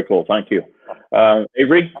cool. Very cool. Thank you.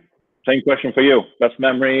 Avery, same question for you. Best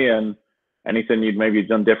memory and anything you'd maybe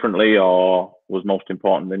done differently or was most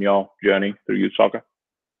important in your journey through youth soccer?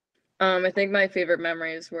 I think my favorite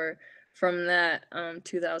memories were from that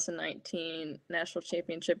 2019 national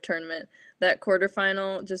championship tournament. That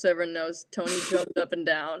quarterfinal, just so everyone knows, Tony jumped up and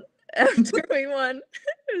down after we won.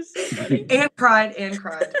 It was so funny. And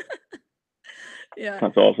cried. Yeah.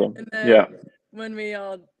 That's awesome. And then Yeah. when we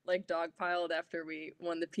all like dogpiled after we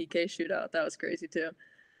won the PK shootout, that was crazy too.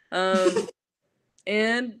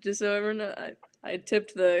 And just so everyone knows, I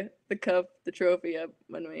tipped the cup, the trophy up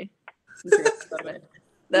when we drank from it.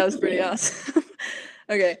 That was pretty awesome.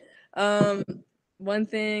 Okay. One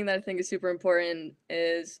thing that I think is super important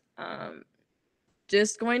is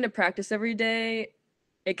just going to practice every day.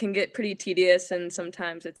 It can get pretty tedious, and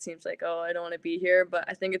sometimes it seems like, oh, I don't want to be here. But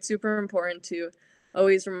I think it's super important to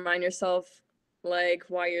always remind yourself like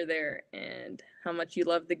why you're there and how much you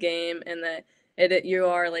love the game, and that you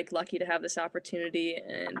are like lucky to have this opportunity,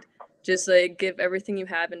 and just like give everything you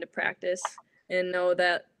have into practice and know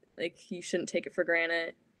that like you shouldn't take it for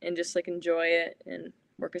granted, and just like enjoy it and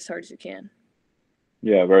work as hard as you can.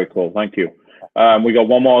 Yeah, very cool. Thank you. We got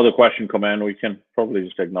one more other question come in. We can probably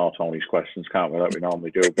just ignore Tony's questions, can't we, that we normally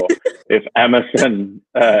do. But if Emerson,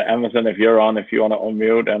 if you're on, if you want to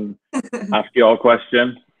unmute and ask your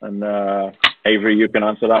question, and Avery, you can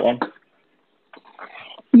answer that one.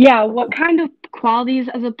 Yeah, what kind of qualities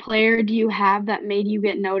as a player do you have that made you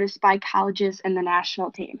get noticed by colleges and the national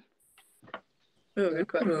team? Oh, good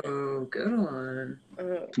question. Oh, good one.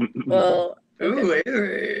 Well, okay.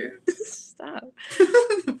 Avery. Stop.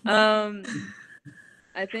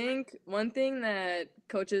 I think one thing that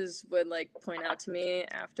coaches would like point out to me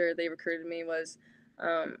after they recruited me was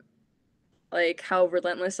like how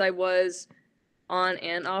relentless I was on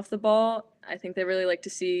and off the ball. I think they really like to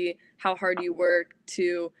see how hard you work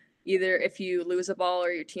to, either if you lose a ball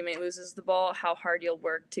or your teammate loses the ball, how hard you'll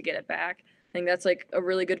work to get it back. I think that's like a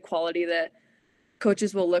really good quality that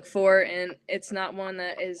coaches will look for, and it's not one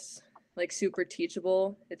that is like super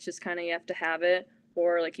teachable. It's just kind of you have to have it,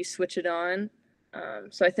 or like you switch it on.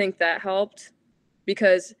 So I think that helped,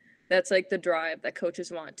 because that's like the drive that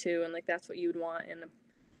coaches want to, and like that's what you'd want in a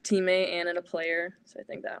teammate and in a player. So I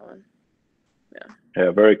think that one.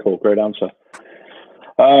 Yeah, very cool. Great answer.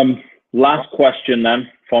 Last question then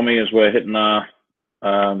for me, as we're hitting our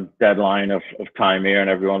deadline of time here, and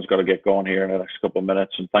everyone's got to get going here in the next couple of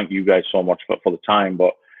minutes. And thank you guys so much for the time.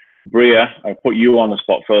 But Bria, I put you on the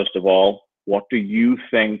spot first of all. What do you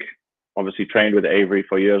think? Obviously trained with Avery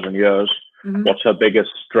for years and years. Mm-hmm. What's her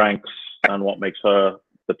biggest strengths, and what makes her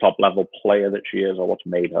the top level player that she is, or what's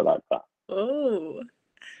made her like that? Oh.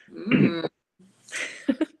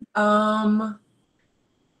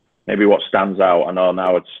 Maybe what stands out. I know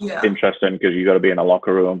now it's interesting because you got to be in a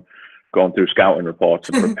locker room going through scouting reports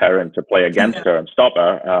and preparing to play against her and stop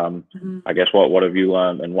her. I guess what have you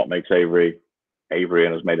learned, and what makes Avery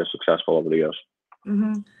and has made her successful over the years?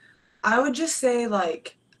 I would just say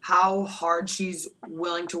like how hard she's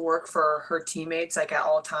willing to work for her teammates, like at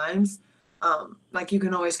all times. Like you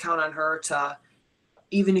can always count on her to,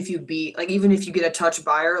 even if you get a touch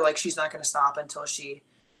by her, like she's not going to stop until she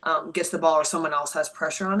gets the ball or someone else has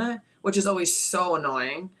pressure on it, which is always so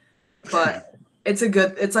annoying. But it's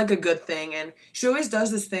like a good thing. And she always does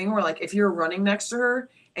this thing where like if you're running next to her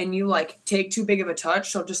and you like take too big of a touch,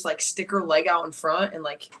 she'll just like stick her leg out in front and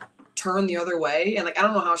like turn the other way. And like I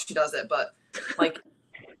don't know how she does it, but like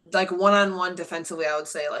one-on-one defensively, I would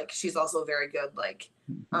say like she's also very good like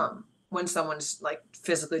when someone's like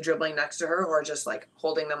physically dribbling next to her or just like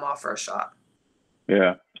holding them off for a shot.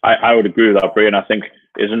 Yeah, I would agree with that, Bria. And I think,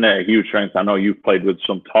 isn't it a huge strength? I know you've played with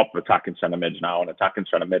some top attacking centre mids now, and attacking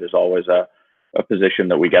centre mid is always a position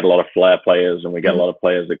that we get a lot of flair players, and we get a lot of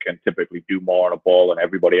players that can typically do more on a ball than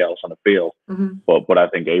everybody else on the field. But I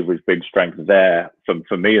think Avery's big strength there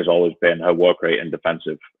for me has always been her work rate and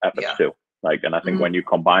defensive efforts too. Like, and I think when you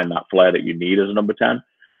combine that flair that you need as a number 10,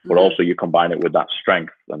 but also you combine it with that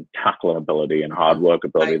strength and tackling ability and hard work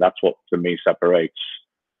ability, that's what to me separates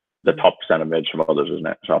the top centre mids from others, isn't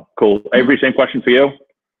it? So cool. Avery, same question for you.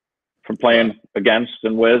 From playing against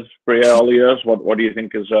and with Bria all the years, what do you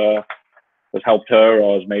think has helped her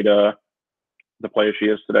or has made her the player she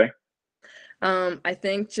is today? I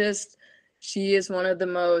think just she is one of the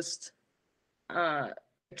most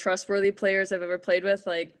trustworthy players I've ever played with.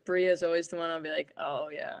 Like Bria is always the one I'll be like, oh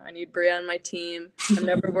yeah, I need Bria on my team. I'm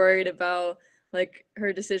never worried about like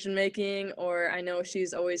her decision making, or I know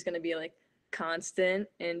she's always going to be like constant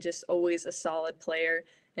and just always a solid player.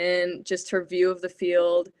 And just her view of the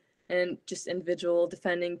field and just individual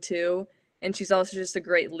defending too. And she's also just a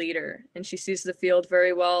great leader, and she sees the field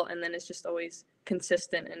very well, and then it's just always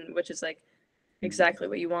consistent, and which is like exactly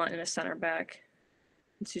what you want in a center back.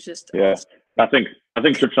 And she's just awesome. I think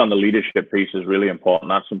touching on the leadership piece is really important.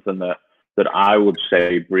 That's something that I would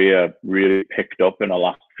say Bria really picked up in the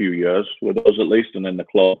last few years with us, at least, and in the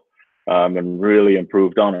club, and really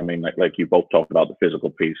improved on. I mean, like you both talked about the physical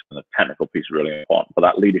piece and the technical piece is really important, but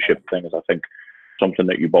that leadership thing is, I think, something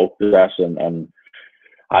that you both possess, and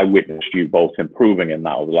I witnessed you both improving in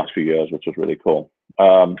that over the last few years, which was really cool.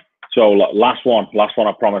 So last one,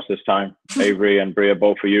 I promise this time. Avery and Bria,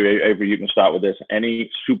 both for you. Avery, you can start with this. Any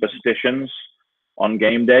superstitions on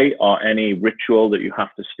game day, or any ritual that you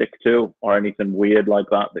have to stick to, or anything weird like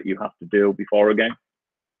that you have to do before a game?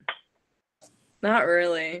 Not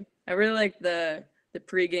really. I really like the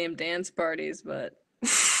pre-game dance parties, but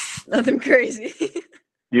nothing crazy.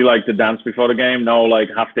 You like to dance before the game? No, like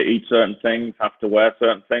have to eat certain things, have to wear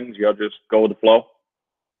certain things? You'll just go with the flow?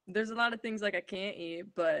 There's a lot of things like I can't eat,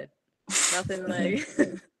 but nothing like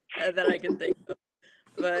that I can think of.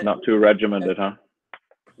 But not too regimented, huh?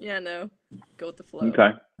 Yeah, no. Go with the flow.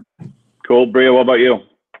 Okay. Cool. Bria, what about you?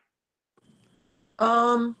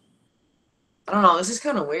 I don't know. This is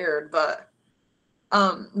kind of weird, but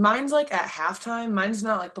mine's like at halftime. Mine's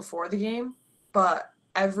not like before the game, but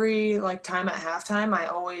every like time at halftime, I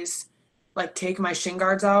always like take my shin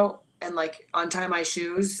guards out and like untie my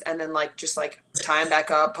shoes, and then like just like tie them back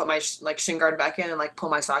up, put my like shin guard back in, and like pull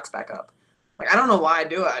my socks back up. Like I don't know why I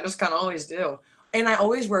do it. I just kind of always do. And I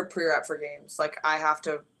always wear pre-wrap for games. Like I have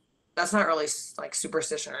to. That's not really like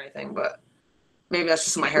superstition or anything, but maybe that's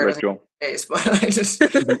just my hair doesn't face. But I just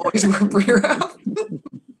always wear pre-wrap.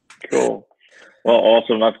 Cool. Well,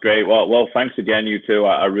 awesome. That's great. Well, thanks again, you two.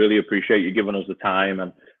 I really appreciate you giving us the time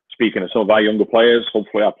and speaking to some of our younger players.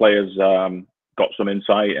 Hopefully our players got some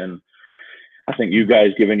insight, and I think you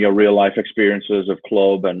guys, given your real life experiences of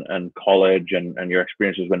club and college and your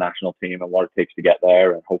experiences with national team and what it takes to get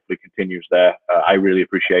there, and hopefully continues there, I really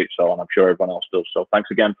appreciate so, and I'm sure everyone else does. So thanks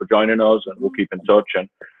again for joining us, and we'll keep in touch, and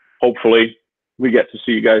hopefully we get to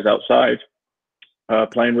see you guys outside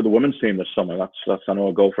playing with the women's team this summer. That's I know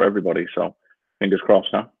a goal for everybody. So fingers crossed,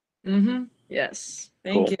 huh? Mm-hmm. Yes.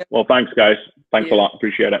 Thank you. Well, thanks, guys. Thanks a lot.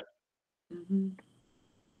 Appreciate it. Mm-hmm.